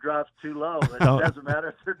thermometer drops too low, it doesn't matter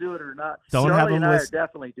if they're doing it or not. Charlie and I are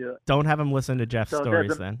definitely do it. Don't have them listen to Jeff's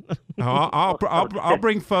stories then. I'll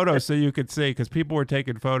bring photos so you could see, because people were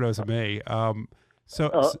taking photos of me. Okay,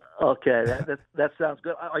 that sounds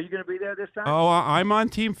good. Are you going to be there this time? Oh, I'm on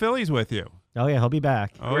Team Phillies with you. Oh yeah, he'll be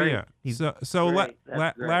back. Oh Great.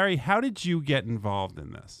 Yeah. Larry, how did you get involved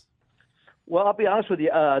in this? Well, I'll be honest with you.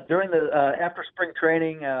 During the after spring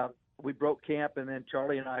training, we broke camp, and then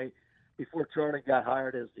Charlie and I, before Charlie got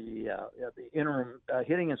hired as the interim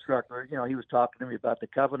hitting instructor, he was talking to me about the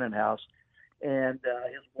Covenant House, and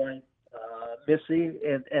his wife Missy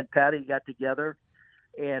and Patty got together,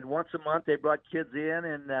 and once a month they brought kids in,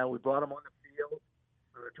 and we brought them on the field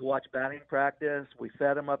to watch batting practice. We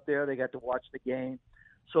fed them up there; they got to watch the game.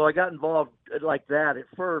 So I got involved like that at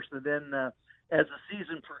first, and then. As the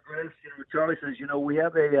season progressed, Charlie says, we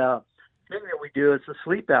have a thing that we do. It's a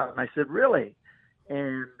sleep out. And I said, really?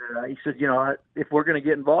 And he said, if we're going to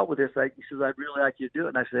get involved with this, he says, I'd really like you to do it.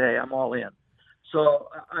 And I said, hey, I'm all in. So,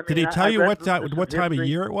 did he tell you what time of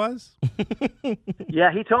year it was?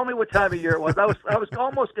 Yeah, he told me what time of year it was. I was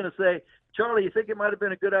almost going to say, Charlie, you think it might have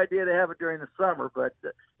been a good idea to have it during the summer, but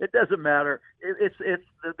it doesn't matter. It's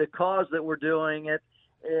the cause that we're doing it.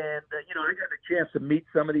 And, I got a chance to meet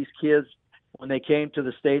some of these kids when they came to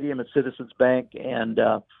the stadium at Citizens Bank, and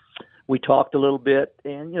we talked a little bit.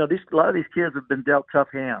 And a lot of these kids have been dealt tough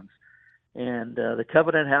hands, and the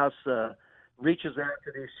Covenant House reaches out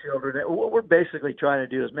to these children. What we're basically trying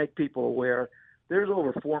to do is make people aware there's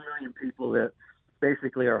over 4 million people that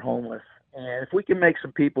basically are homeless, and if we can make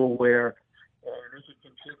some people aware, and they can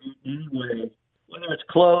contribute anyway, whether it's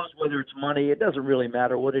clothes, whether it's money, it doesn't really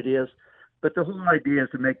matter what it is. But the whole idea is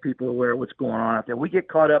to make people aware of what's going on out there. We get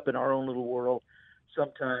caught up in our own little world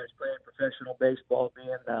sometimes, playing professional baseball, being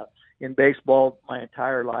in baseball my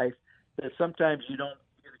entire life, that sometimes you don't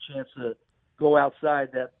get a chance to go outside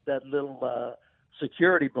that little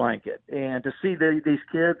security blanket. And to see these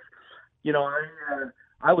kids,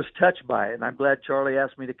 I was touched by it, and I'm glad Charlie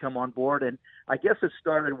asked me to come on board. And I guess it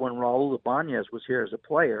started when Raul Ibanez was here as a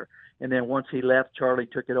player, and then once he left, Charlie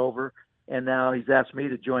took it over, and now he's asked me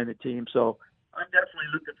to join the team. So I'm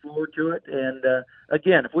definitely looking forward to it. And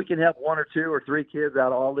again, if we can help 1 or 2 or 3 kids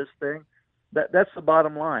out of all this thing, that's the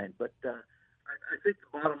bottom line. But I think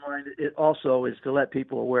the bottom line it also is to let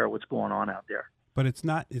people aware of what's going on out there. But it's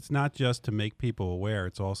not just to make people aware,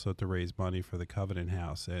 it's also to raise money for the Covenant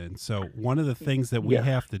House. And so one of the things that we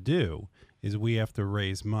have to do is we have to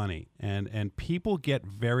raise money. And people get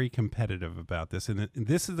very competitive about this. And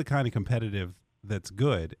this is the kind of competitive that's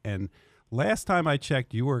good. And last time I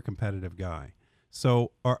checked, you were a competitive guy.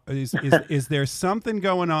 So is there something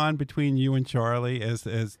going on between you and Charlie as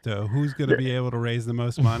to who's going to be able to raise the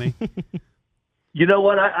most money? You know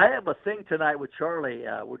what? I have a thing tonight with Charlie.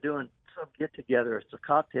 We're doing some get-together. It's a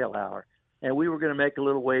cocktail hour, and we were going to make a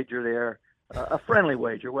little wager there, a friendly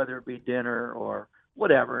wager, whether it be dinner or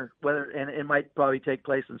whatever. And it might probably take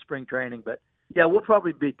place in spring training. But, yeah, we'll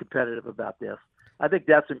probably be competitive about this. I think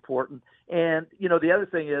that's important. And, the other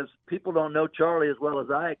thing is people don't know Charlie as well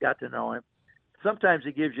as I got to know him. Sometimes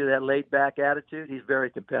he gives you that laid-back attitude. He's very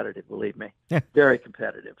competitive, believe me. Very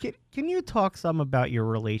competitive. Can you talk some about your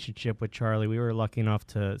relationship with Charlie? We were lucky enough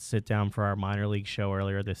to sit down for our minor league show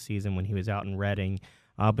earlier this season when he was out in Reading.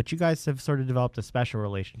 But you guys have sort of developed a special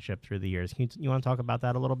relationship through the years. You want to talk about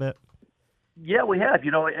that a little bit? Yeah, we have.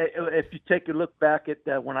 If you take a look back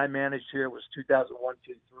at when I managed here, it was 2001,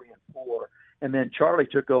 2, 3, and 4. And then Charlie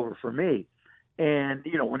took over for me. And,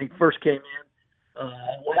 when he first came in,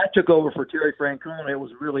 when I took over for Terry Francona, it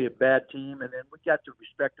was really a bad team, and then we got to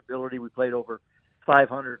respectability. We played over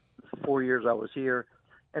 500 the 4 years I was here,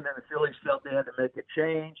 and then the Phillies felt they had to make a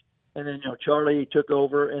change, and then Charlie took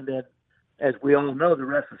over, and then as we all know, the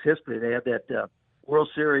rest is history. They had that World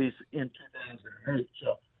Series in 2008.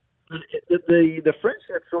 So the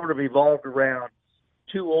friendship sort of evolved around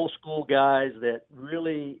 2 old school guys that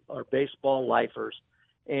really are baseball lifers,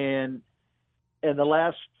 and the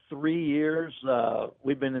last 3 years,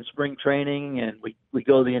 we've been in spring training, and we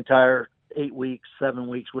go the entire 8 weeks, 7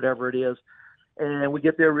 weeks, whatever it is. And we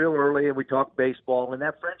get there real early, and we talk baseball. And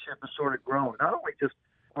that friendship has sort of grown, not only just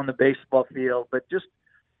on the baseball field, but just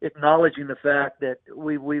acknowledging the fact that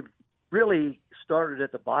we've really started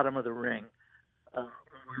at the bottom of the ring when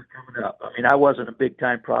we were coming up. I mean, I wasn't a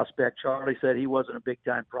big-time prospect. Charlie said he wasn't a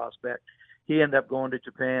big-time prospect. He ended up going to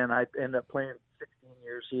Japan. I ended up playing 16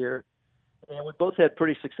 years here. And we both had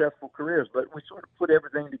pretty successful careers, but we sort of put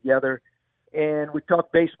everything together, and we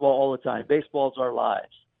talk baseball all the time. Baseball's our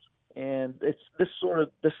lives, and this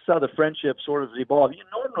is how the friendship sort of evolved.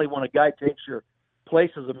 Normally, when a guy takes your place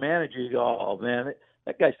as a manager, you go, "Oh man,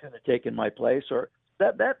 that guy's going to take in my place," or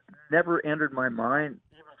that never entered my mind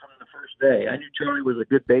even from the first day. I knew Charlie was a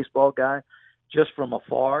good baseball guy just from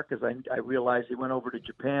afar because I realized he went over to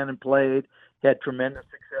Japan and played, had tremendous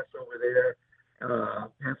success over there.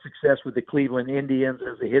 Had success with the Cleveland Indians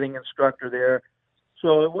as a hitting instructor there.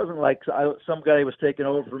 So it wasn't like some guy was taking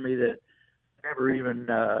over for me that never even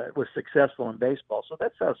was successful in baseball. So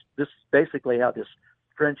that's basically how this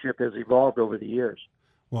friendship has evolved over the years.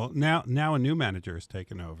 Well, now a new manager has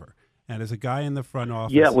taken over. And as a guy in the front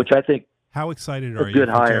office, which I think how excited are you good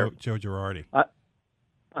for hire. Joe Girardi?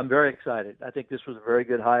 I'm very excited. I think this was a very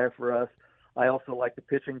good hire for us. I also like the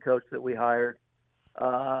pitching coach that we hired.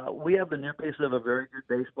 We have the nucleus of a very good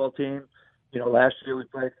baseball team. Last year we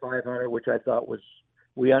played 500, which I thought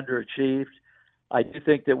we underachieved. I do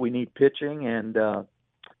think that we need pitching, and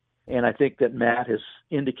I think that Matt has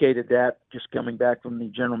indicated that just coming back from the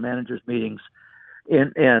general managers meetings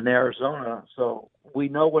in Arizona. So we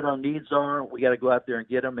know what our needs are. We got to go out there and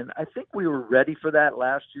get them. And I think we were ready for that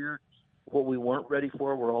last year. What we weren't ready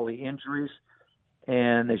for were all the injuries.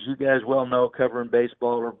 And as you guys well know, covering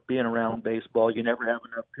baseball or being around baseball, you never have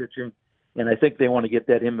enough pitching. And I think they want to get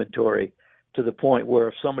that inventory to the point where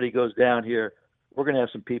if somebody goes down here, we're going to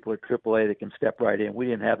have some people at AAA that can step right in. We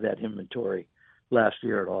didn't have that inventory last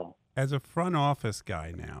year at all. As a front office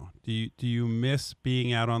guy now, do you miss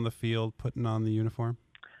being out on the field, putting on the uniform?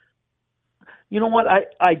 You know what?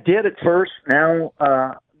 I did at first. Now,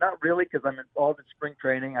 not really, because I'm involved in spring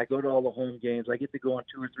training. I go to all the home games. I get to go on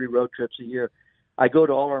 2 or 3 road trips a year. I go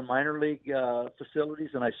to all our minor league facilities,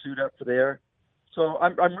 and I suit up for there. So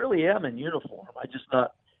I'm really am in uniform. I'm just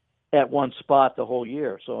not at one spot the whole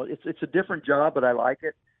year. So it's a different job, but I like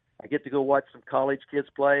it. I get to go watch some college kids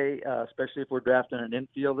play, especially if we're drafting an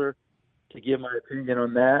infielder, to give my opinion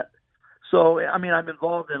on that. So, I mean, I'm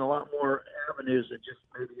involved in a lot more avenues than just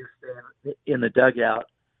maybe stand in the dugout.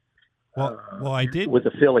 Well, I did with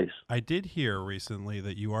the Phillies. I did hear recently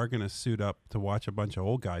that you are going to suit up to watch a bunch of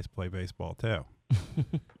old guys play baseball too.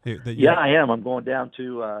 Yeah, I am. I'm going down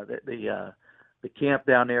to the camp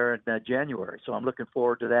down there in January, so I'm looking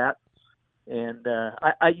forward to that. And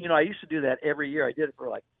I used to do that every year. I did it for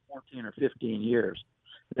like 14 or 15 years.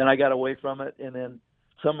 Then I got away from it, and then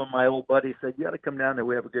some of my old buddies said, "You got to come down there.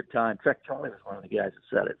 We have a good time." In fact, Charlie was one of the guys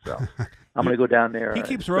that said it. So I'm going to go down there. He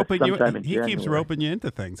keeps roping you. He January. keeps roping you into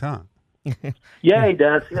things, huh? Yeah, he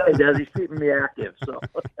does. He's keeping me active. So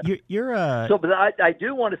But I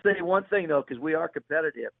do want to say one thing though, because we are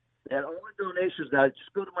competitive. That all the donations now,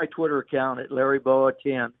 just go to my Twitter account at Larry Bowa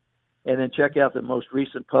 10, and then check out the most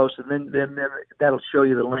recent post, and then that'll show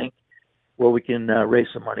you the link where we can raise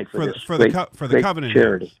some money for the Covenant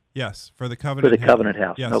charity. House. Yes, for the Covenant. Covenant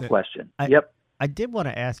House. Yes, no question. Yep. I did want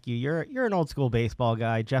to ask you. You're an old school baseball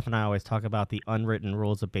guy. Jeff and I always talk about the unwritten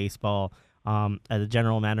rules of baseball. At the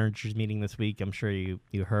general managers meeting this week, I'm sure you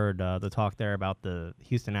heard the talk there about the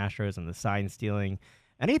Houston Astros and the sign stealing.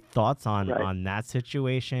 Any thoughts on that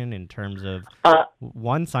situation in terms of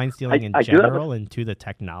one, sign stealing in general, and two, the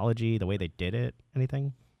technology, the way they did it?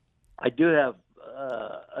 Anything? I do have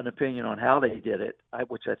an opinion on how they did it,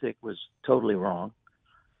 which I think was totally wrong.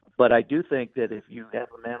 But I do think that if you have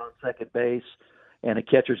a man on second base and a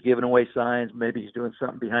catcher's giving away signs, maybe he's doing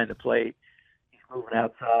something behind the plate, he's moving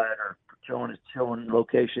outside or showing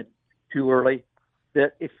location too early,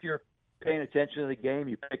 that if you're paying attention to the game,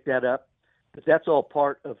 you pick that up. But that's all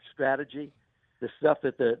part of strategy. The stuff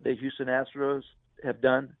that the Houston Astros have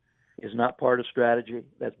done is not part of strategy.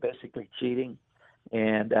 That's basically cheating.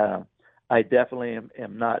 And I definitely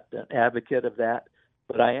am not an advocate of that.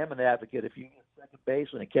 But I am an advocate if you get second base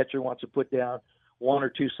and a catcher wants to put down one or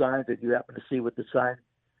two signs that you happen to see what the sign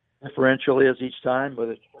differential is each time,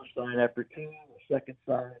 whether it's first sign after two, or second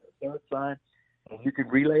sign, or third sign, and you can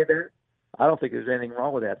relay that, I don't think there's anything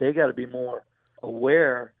wrong with that. They got to be more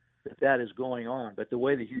aware that is going on. But the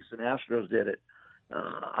way the Houston Astros did it,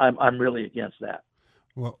 I'm really against that.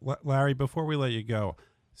 Well, Larry, before we let you go,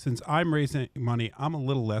 since I'm raising money, I'm a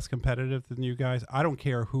little less competitive than you guys. I don't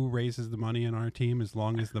care who raises the money in our team as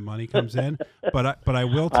long as the money comes in. But I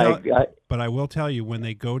will tell you, when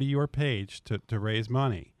they go to your page to raise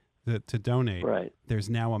money to donate, there's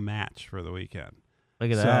now a match for the weekend. Look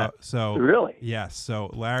at that. So really? Yes. So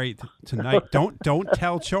Larry, tonight, don't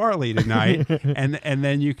tell Charlie tonight, and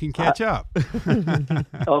then you can catch up.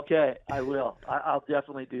 Okay, I will. I'll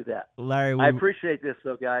definitely do that. Larry, I appreciate this,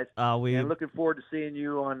 though, guys. And looking forward to seeing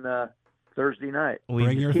you on Thursday night.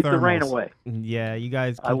 Bring your keep thermals. the rain away. Yeah, you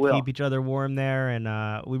guys keep each other warm there,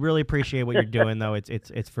 and we really appreciate what you're doing. Though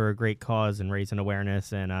it's for a great cause and raising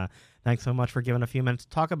awareness. And thanks so much for giving a few minutes to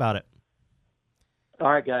talk about it.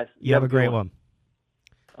 All right, guys. You have a great one.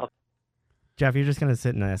 Jeff, you're just going to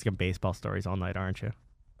sit and ask him baseball stories all night, aren't you?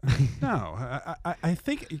 No. I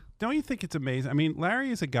think, don't you think it's amazing? I mean,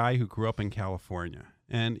 Larry is a guy who grew up in California.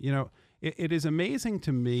 And, it is amazing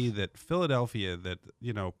to me that Philadelphia, that,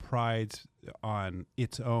 prides on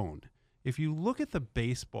its own. If you look at the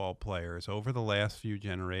baseball players over the last few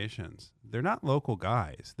generations, they're not local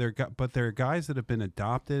guys. But they're guys that have been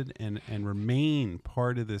adopted and remain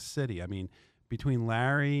part of this city. I mean, between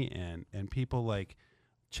Larry and people like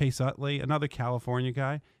Chase Utley, another California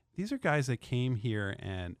guy, these are guys that came here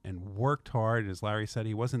and worked hard. As Larry said,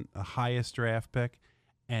 he wasn't the highest draft pick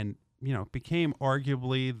and, became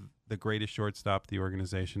arguably the greatest shortstop the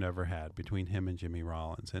organization ever had between him and Jimmy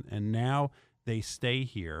Rollins. And now they stay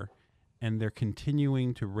here and they're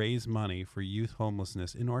continuing to raise money for youth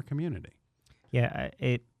homelessness in our community. Yeah,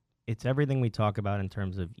 it's everything we talk about in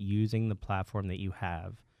terms of using the platform that you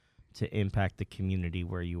have to impact the community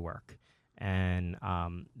where you work. And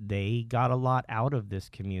they got a lot out of this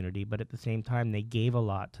community, but at the same time, they gave a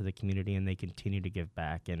lot to the community, and they continue to give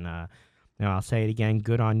back. And I'll say it again,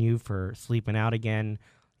 good on you for sleeping out again.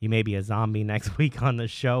 You may be a zombie next week on the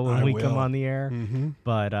show when we come on the air. Mm-hmm.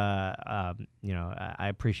 But, I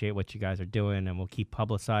appreciate what you guys are doing, and we'll keep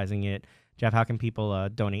publicizing it. Jeff, how can people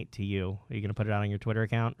donate to you? Are you going to put it out on your Twitter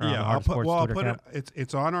account? Or yeah, on I'll put it.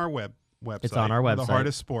 It's on our website. It's on our website. The Heart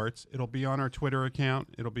of Sports. It'll be on our Twitter account.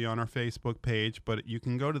 It'll be on our Facebook page. But you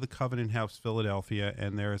can go to the Covenant House Philadelphia,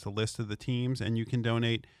 and there is a list of the teams, and you can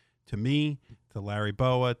donate to me, to Larry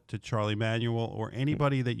Bowa, to Charlie Manuel, or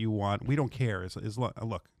anybody that you want. We don't care.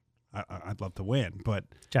 Look, I'd love to win, but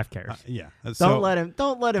Jeff cares. Yeah. Don't let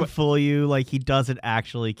him fool you like he doesn't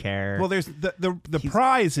actually care. Well, there's the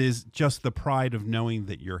prize is just the pride of knowing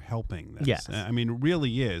that you're helping this. Yes. I mean, it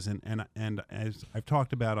really is. And as I've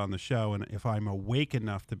talked about on the show, and if I'm awake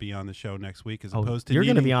enough to be on the show next week, as opposed to you're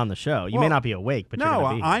going to be on the show. You may not be awake, but you're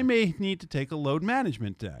going to be. I may need to take a load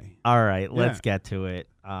management day. All right, let's get to it.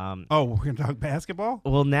 We're going to talk basketball?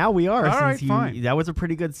 Well, now we are. All right, fine. That was a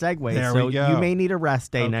pretty good segue. There so we go. you may need a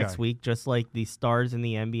rest day Okay. next week, just like the stars in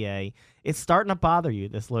the NBA. It's starting to bother you,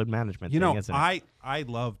 this load management thing, isn't it? I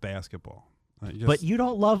love basketball. But you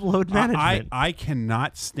don't love load management. I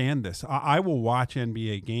cannot stand this. I will watch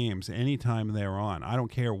NBA games anytime they're on. I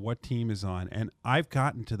don't care what team is on. And I've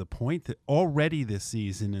gotten to the point that already this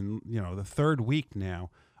season, in the third week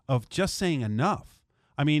now, of just saying enough.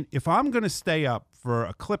 I mean, if I'm going to stay up for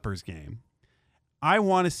a Clippers game, I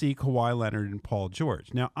want to see Kawhi Leonard and Paul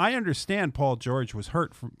George. Now, I understand Paul George was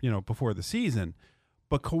hurt before the season,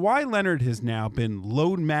 but Kawhi Leonard has now been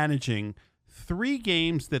load managing 3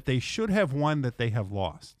 games that they should have won that they have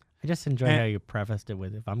lost. I just enjoy how you prefaced it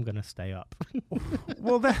with, if I'm going to stay up.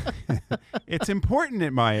 Well, it's important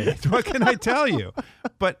at my age. What can I tell you?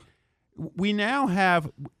 But we now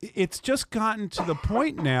have, it's just gotten to the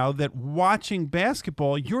point now that watching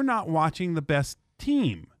basketball, you're not watching the best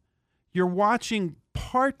team. You're watching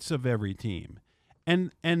parts of every team.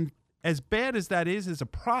 And as bad as that is as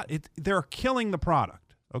they're killing the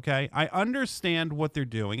product, okay? I understand what they're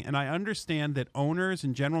doing, and I understand that owners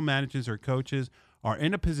and general managers or coaches are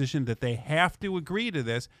in a position that they have to agree to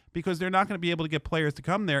this because they're not going to be able to get players to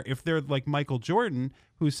come there if they're like Michael Jordan,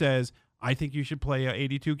 who says, I think you should play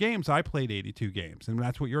 82 games. I played 82 games, and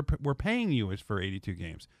that's what we're paying you is for 82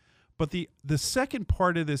 games. But the second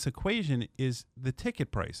part of this equation is the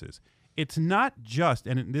ticket prices. It's not just,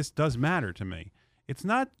 and this does matter to me, it's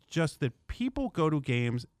not just that people go to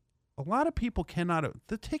games. A lot of people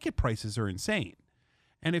the ticket prices are insane.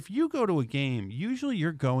 And if you go to a game, usually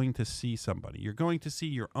you're going to see somebody. You're going to see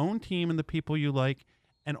your own team and the people you like.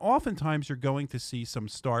 And oftentimes you're going to see some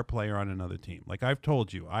star player on another team. Like I've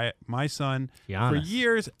told you, my son, Giannis. for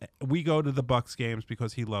years, we go to the Bucks games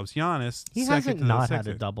because he loves Giannis. He hasn't not had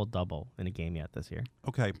a double-double in a game yet this year.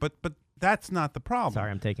 Okay, but that's not the problem.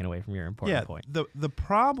 Sorry, I'm taking away from your important point. The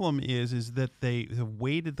problem is that they have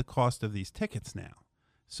weighted the cost of these tickets now,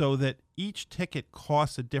 so that each ticket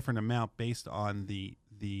costs a different amount based on the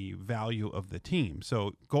value of the team.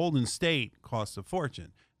 So Golden State costs a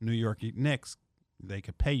fortune. New York Knicks, they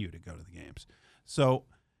could pay you to go to the games. So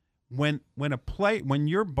when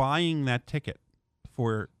you're buying that ticket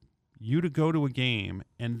for you to go to a game,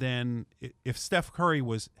 and then if Steph Curry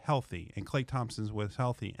was healthy and Klay Thompson was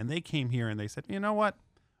healthy, and they came here and they said, you know what,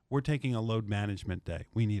 we're taking a load management day.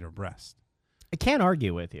 We need a rest. I can't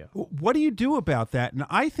argue with you. What do you do about that? And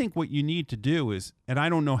I think what you need to do is, and I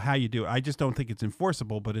don't know how you do it, I just don't think it's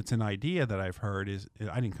enforceable, but it's an idea that I've heard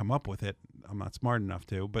I didn't come up with it. I'm not smart enough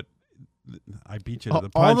to, but I beat you to the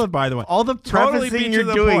punch, by the way. All the Totally prefacing beat you you're to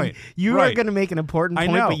the doing, point. you Right. are going to make an important I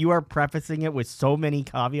point, know. but you are prefacing it with so many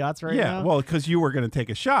caveats right now. Yeah, well, because you were going to take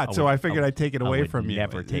a shot, so I figured I'd take it away from you.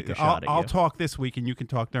 Never take a shot at I'll you. talk this week, and you can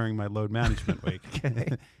talk during my load management week.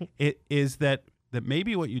 It is that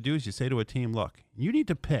maybe what you do is you say to a team, look, you need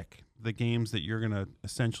to pick the games that you're going to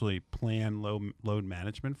essentially plan load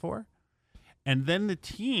management for, and then the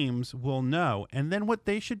teams will know. And then what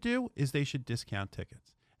they should do is they should discount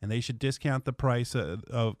tickets, and they should discount the price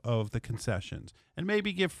of the concessions, and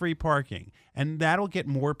maybe give free parking, and that'll get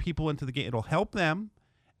more people into the game. It'll help them,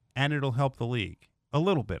 and it'll help the league a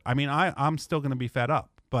little bit. I mean, I'm still going to be fed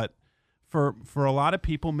up, but for a lot of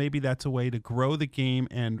people, maybe that's a way to grow the game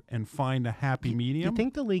and find a happy medium. Do you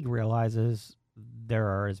think the league realizes there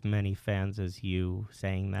are as many fans as you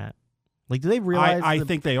saying that? Like, do they realize? I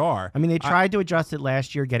think they are. I mean, they tried to adjust it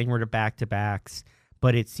last year, getting rid of back-to-backs,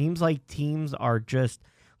 but it seems like teams are just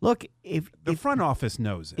look. If the front office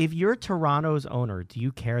knows it. If you're Toronto's owner, do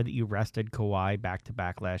you care that you rested Kawhi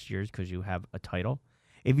back-to-back last year because you have a title?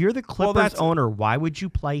 If you're the Clippers owner, why would you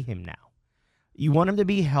play him now? You want him to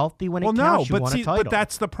be healthy when it counts. You want a title. But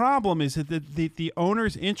that's the problem. Is that the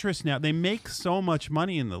owner's interest now? They make so much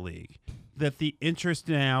money in the league that the interest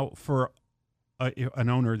now for an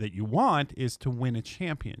owner that you want is to win a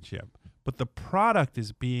championship. But the product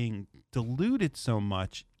is being diluted so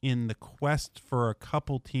much in the quest for a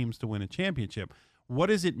couple teams to win a championship. What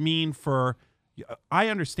does it mean for? I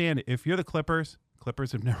understand it. If you're the Clippers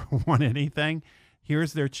have never won anything.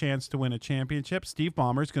 Here's their chance to win a championship. Steve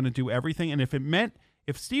Ballmer's going to do everything. And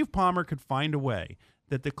if Steve Ballmer could find a way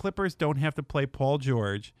that the Clippers don't have to play Paul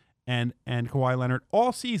George and Kawhi Leonard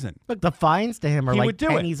all season. Look, the fines to him are like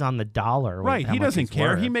pennies on the dollar. Right. He doesn't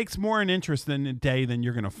care. Worth. He makes more in interest in a day than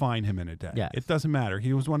you're going to fine him in a day. Yes. It doesn't matter.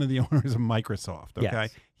 He was one of the owners of Microsoft. Okay.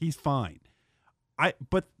 Yes. He's fine.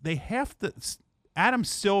 But they have to. Adam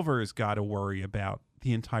Silver's got to worry about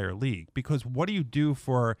the entire league, because what do you do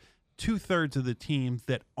for 2/3 of the team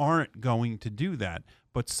that aren't going to do that,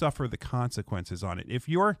 but suffer the consequences on it. If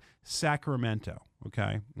you're Sacramento,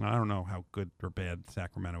 okay, I don't know how good or bad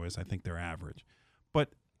Sacramento is. I think they're average.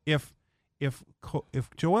 But if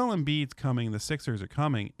Joel Embiid's coming, the Sixers are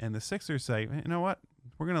coming, and the Sixers say, you know what,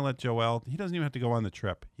 we're going to let Joel, he doesn't even have to go on the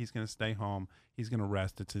trip. He's going to stay home. He's going to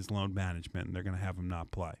rest. It's his load management, and they're going to have him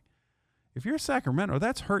not play. If you're Sacramento,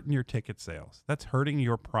 that's hurting your ticket sales. That's hurting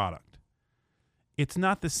your product. It's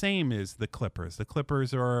not the same as the Clippers. The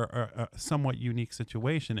Clippers are a somewhat unique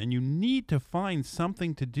situation, and you need to find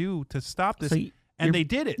something to do to stop this. And they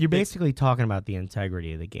did it. You're basically talking about the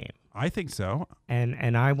integrity of the game. I think so.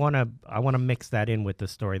 And I wanna mix that in with the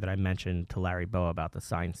story that I mentioned to Larry Bowa about the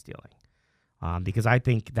sign stealing, because I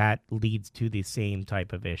think that leads to the same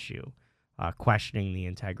type of issue, questioning the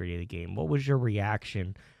integrity of the game. What was your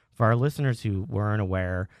reaction? For our listeners who weren't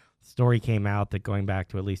aware, the story came out that going back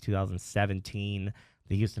to at least 2017,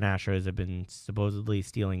 the Houston Astros have been supposedly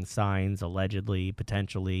stealing signs, allegedly,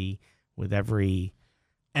 potentially, with every...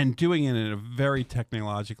 And doing it in a very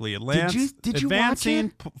technologically did you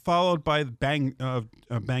advancing, followed by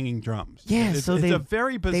banging drums. Yeah, it's a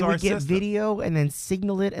very bizarre They would get system. video and then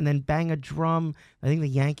signal it and then bang a drum. I think the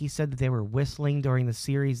Yankees said that they were whistling during the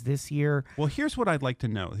series this year. Well, here's what I'd like to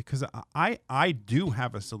know, because I do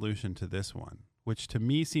have a solution to this one, which to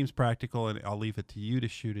me seems practical, and I'll leave it to you to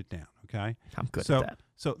shoot it down, okay? I'm good at that.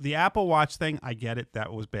 So the Apple Watch thing, I get it.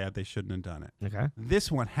 That was bad. They shouldn't have done it. Okay.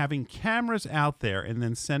 This one, having cameras out there and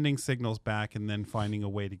then sending signals back and then finding a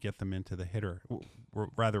way to get them into the hitter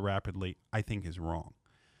rather rapidly, I think is wrong.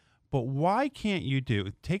 But why can't you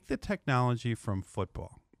take the technology from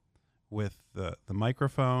football with the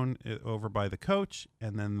microphone over by the coach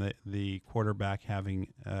and then the quarterback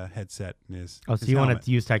having a headset in his Oh, so you want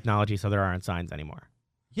to use technology so there aren't signs anymore?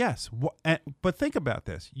 Yes, but think about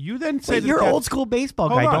this. You then say Wait, you're old school baseball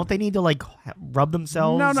guy. Don't they need to like rub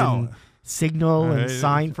themselves and signal and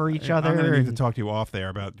sign for each other? I'm going to need to talk to you off there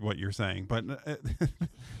about what you're saying. But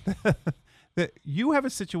you have a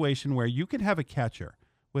situation where you could have a catcher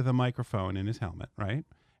with a microphone in his helmet, right?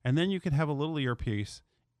 And then you could have a little earpiece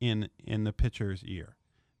in the pitcher's ear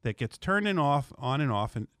that gets turned on and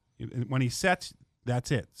off, and when he sets,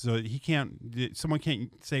 that's it. So someone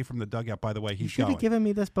can't say from the dugout, by the way, he's You should have given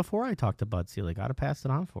me this before I talked to Bud Selig. I'd have passed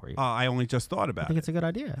it on for you. I only just thought about it. I think it's a good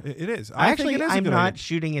idea. It is. I'm good not idea.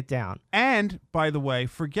 shooting it down. And, by the way,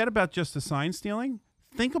 forget about just the sign stealing.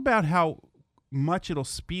 Think about how much it'll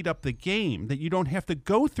speed up the game, that you don't have to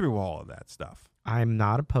go through all of that stuff. I'm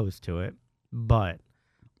not opposed to it, but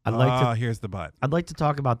here's the but. I'd like to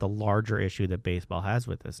talk about the larger issue that baseball has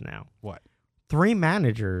with this now. What? 3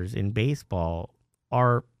 managers in baseball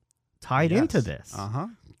are tied into this.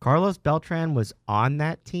 Carlos Beltran was on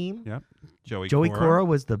that team. Yep. Joey Cora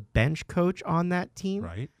was the bench coach on that team.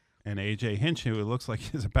 Right. And A.J. Hinch, who it looks like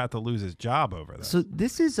he's about to lose his job over this. So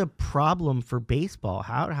this is a problem for baseball.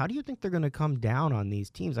 How do you think they're going to come down on these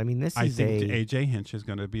teams? I mean, I think A.J. Hinch is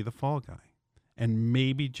going to be the fall guy. And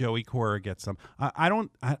maybe Joey Cora gets some. I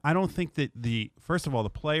don't think that first of all, the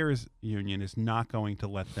players union is not going to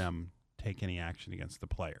let them take any action against the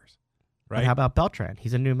players. Right? But how about Beltran?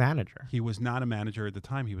 He's a new manager. He was not a manager at the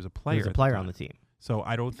time. He was a player. He was a player on the team. So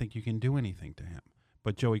I don't think you can do anything to him.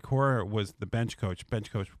 But Joey Cora was the bench coach. Bench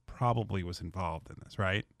coach probably was involved in this,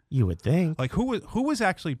 right? You would think. Like who was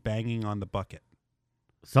actually banging on the bucket?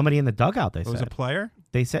 Somebody in the dugout. They said it was a player.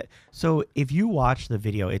 They said so. If you watch the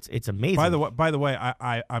video, it's amazing. By the way,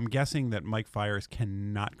 I'm guessing that Mike Fiers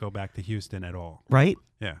cannot go back to Houston at all. Right?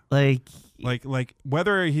 Yeah. Like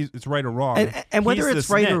whether it's right or wrong, and whether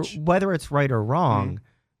it's right or wrong,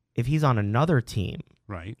 if he's on another team,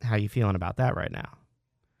 right? How you feeling about that right now?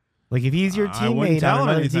 Like if he's your teammate on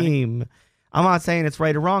another team, I'm not saying it's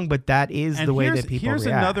right or wrong, but that is the way that people react. Here's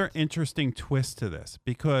another interesting twist to this,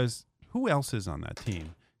 because who else is on that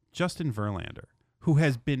team? Justin Verlander, who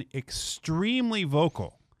has been extremely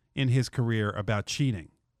vocal in his career about cheating,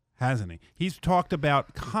 hasn't he? He's talked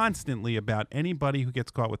about constantly about anybody who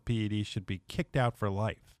gets caught with PEDs should be kicked out for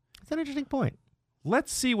life. That's an interesting point.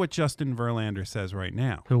 Let's see what Justin Verlander says right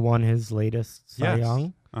now. Who won his latest Cy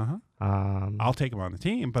Young? I'll take him on the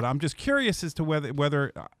team, but I'm just curious as to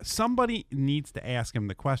whether somebody needs to ask him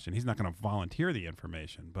the question. He's not going to volunteer the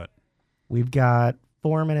information, but we've got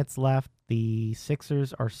 4 minutes left. The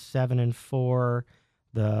Sixers are 7-4.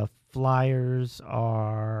 The Flyers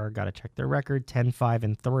got to check their record,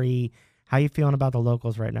 10-5-3. How you feeling about the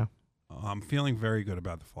locals right now? I'm feeling very good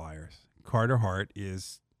about the Flyers. Carter Hart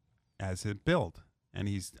is as it built, and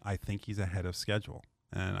I think he's ahead of schedule.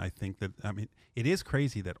 And I think that, it is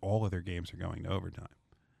crazy that all of their games are going to overtime.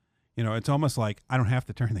 It's almost like I don't have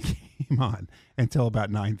to turn the game on until about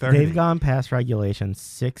 9:30. They've gone past regulation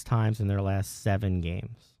 6 times in their last 7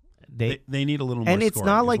 games. They need a little more. And it's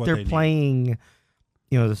not like they're playing,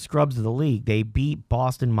 the scrubs of the league. They beat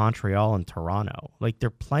Boston, Montreal, and Toronto. Like, they're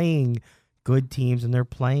playing good teams and they're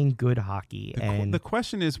playing good hockey. The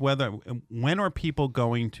question is when are people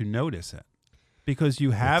going to notice it? Because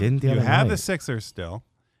you have the Sixers still,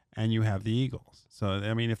 and you have the Eagles. So,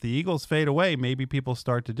 I mean, if the Eagles fade away, maybe people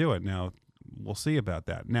start to do it. Now, we'll see about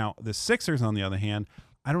that. Now, the Sixers, on the other hand,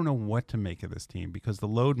 I don't know what to make of this team because the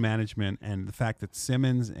load management and the fact that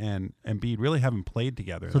Simmons and Embiid really haven't played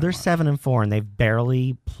together. So they're 7-4, and they've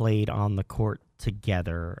barely played on the court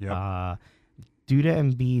together. Yep. Due to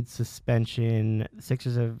Embiid's suspension, the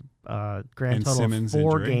Sixers have grand total Simmons' of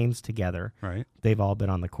 4 injury. games together. Right. They've all been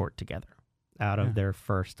on the court together out of their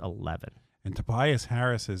first 11. And Tobias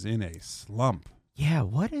Harris is in a slump. Yeah,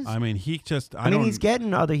 what is? I mean, he's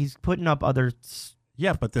putting up other.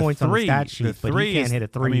 Yeah, but the points three, on the stat sheet, but he can't hit a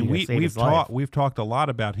three. I mean, to save his life. we've talked a lot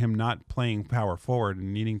about him not playing power forward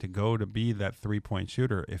and needing to go to be that 3-point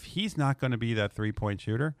shooter. If he's not going to be that 3-point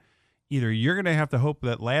shooter, either you're going to have to hope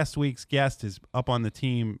that last week's guest is up on the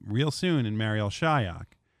team real soon in Mariel Shayok,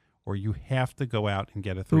 or you have to go out and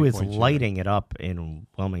get a 3-point who is shooter. lighting it up in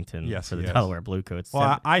Wilmington for the Delaware Bluecoats.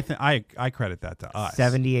 Well, I credit that to us.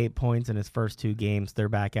 78 points in his first 2 games. They're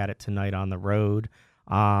back at it tonight on the road.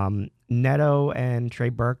 Neto and Trey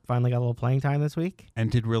Burke finally got a little playing time this week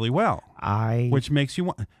and did really well. Which makes you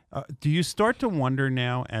want. Do you start to wonder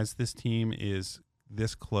now, as this team is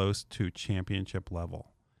this close to championship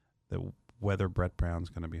level, that whether Brett Brown's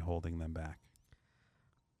going to be holding them back?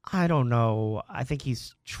 I don't know. I think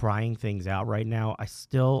he's trying things out right now.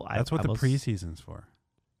 That's what the preseason's for.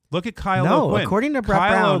 Look at Kyle No, O'Quinn. according to Brett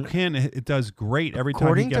Brown, O'Quinn, it does great every time he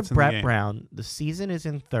according gets to in the Brett game. Brown, the season is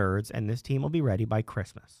in thirds, and this team will be ready by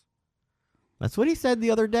Christmas. That's what he said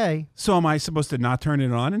the other day. So am I supposed to not turn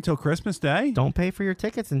it on until Christmas Day? Don't pay for your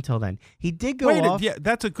tickets until then. He did go off. Yeah,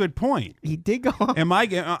 that's a good point. He did go off.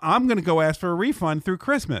 I'm going to go ask for a refund through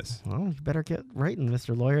Christmas. Well, you better get writing,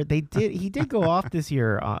 Mr. Lawyer. He did go off this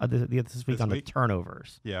year, this week on the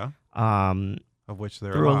turnovers. Yeah. Of which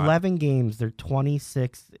there through are 11 games, they're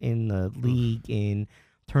 26th in the league in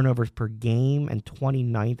turnovers per game and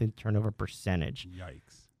 29th in turnover percentage.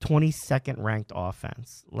 Yikes. 22nd ranked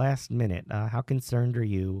offense. Last minute, how concerned are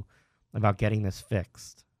you about getting this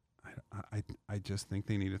fixed? I just think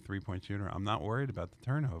they need a 3-point shooter. I'm not worried about the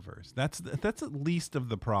turnovers. That's at least of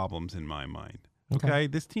the problems in my mind. Okay?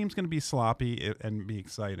 This team's going to be sloppy and be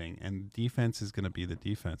exciting, and defense is going to be the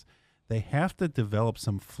defense. They have to develop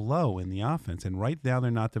some flow in the offense, and right now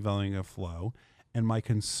they're not developing a flow. And my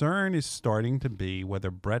concern is starting to be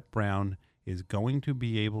whether Brett Brown is going to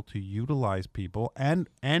be able to utilize people and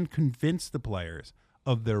convince the players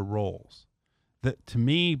of their roles. That to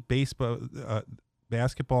me,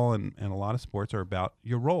 basketball and a lot of sports are about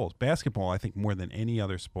your roles. Basketball, I think, more than any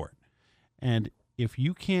other sport. And if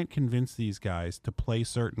you can't convince these guys to play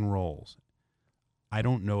certain roles, I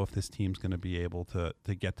don't know if this team's going to be able to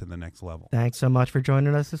get to the next level. Thanks so much for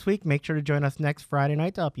joining us this week. Make sure to join us next Friday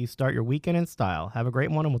night to help you start your weekend in style. Have a great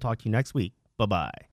one, and we'll talk to you next week. Bye-bye.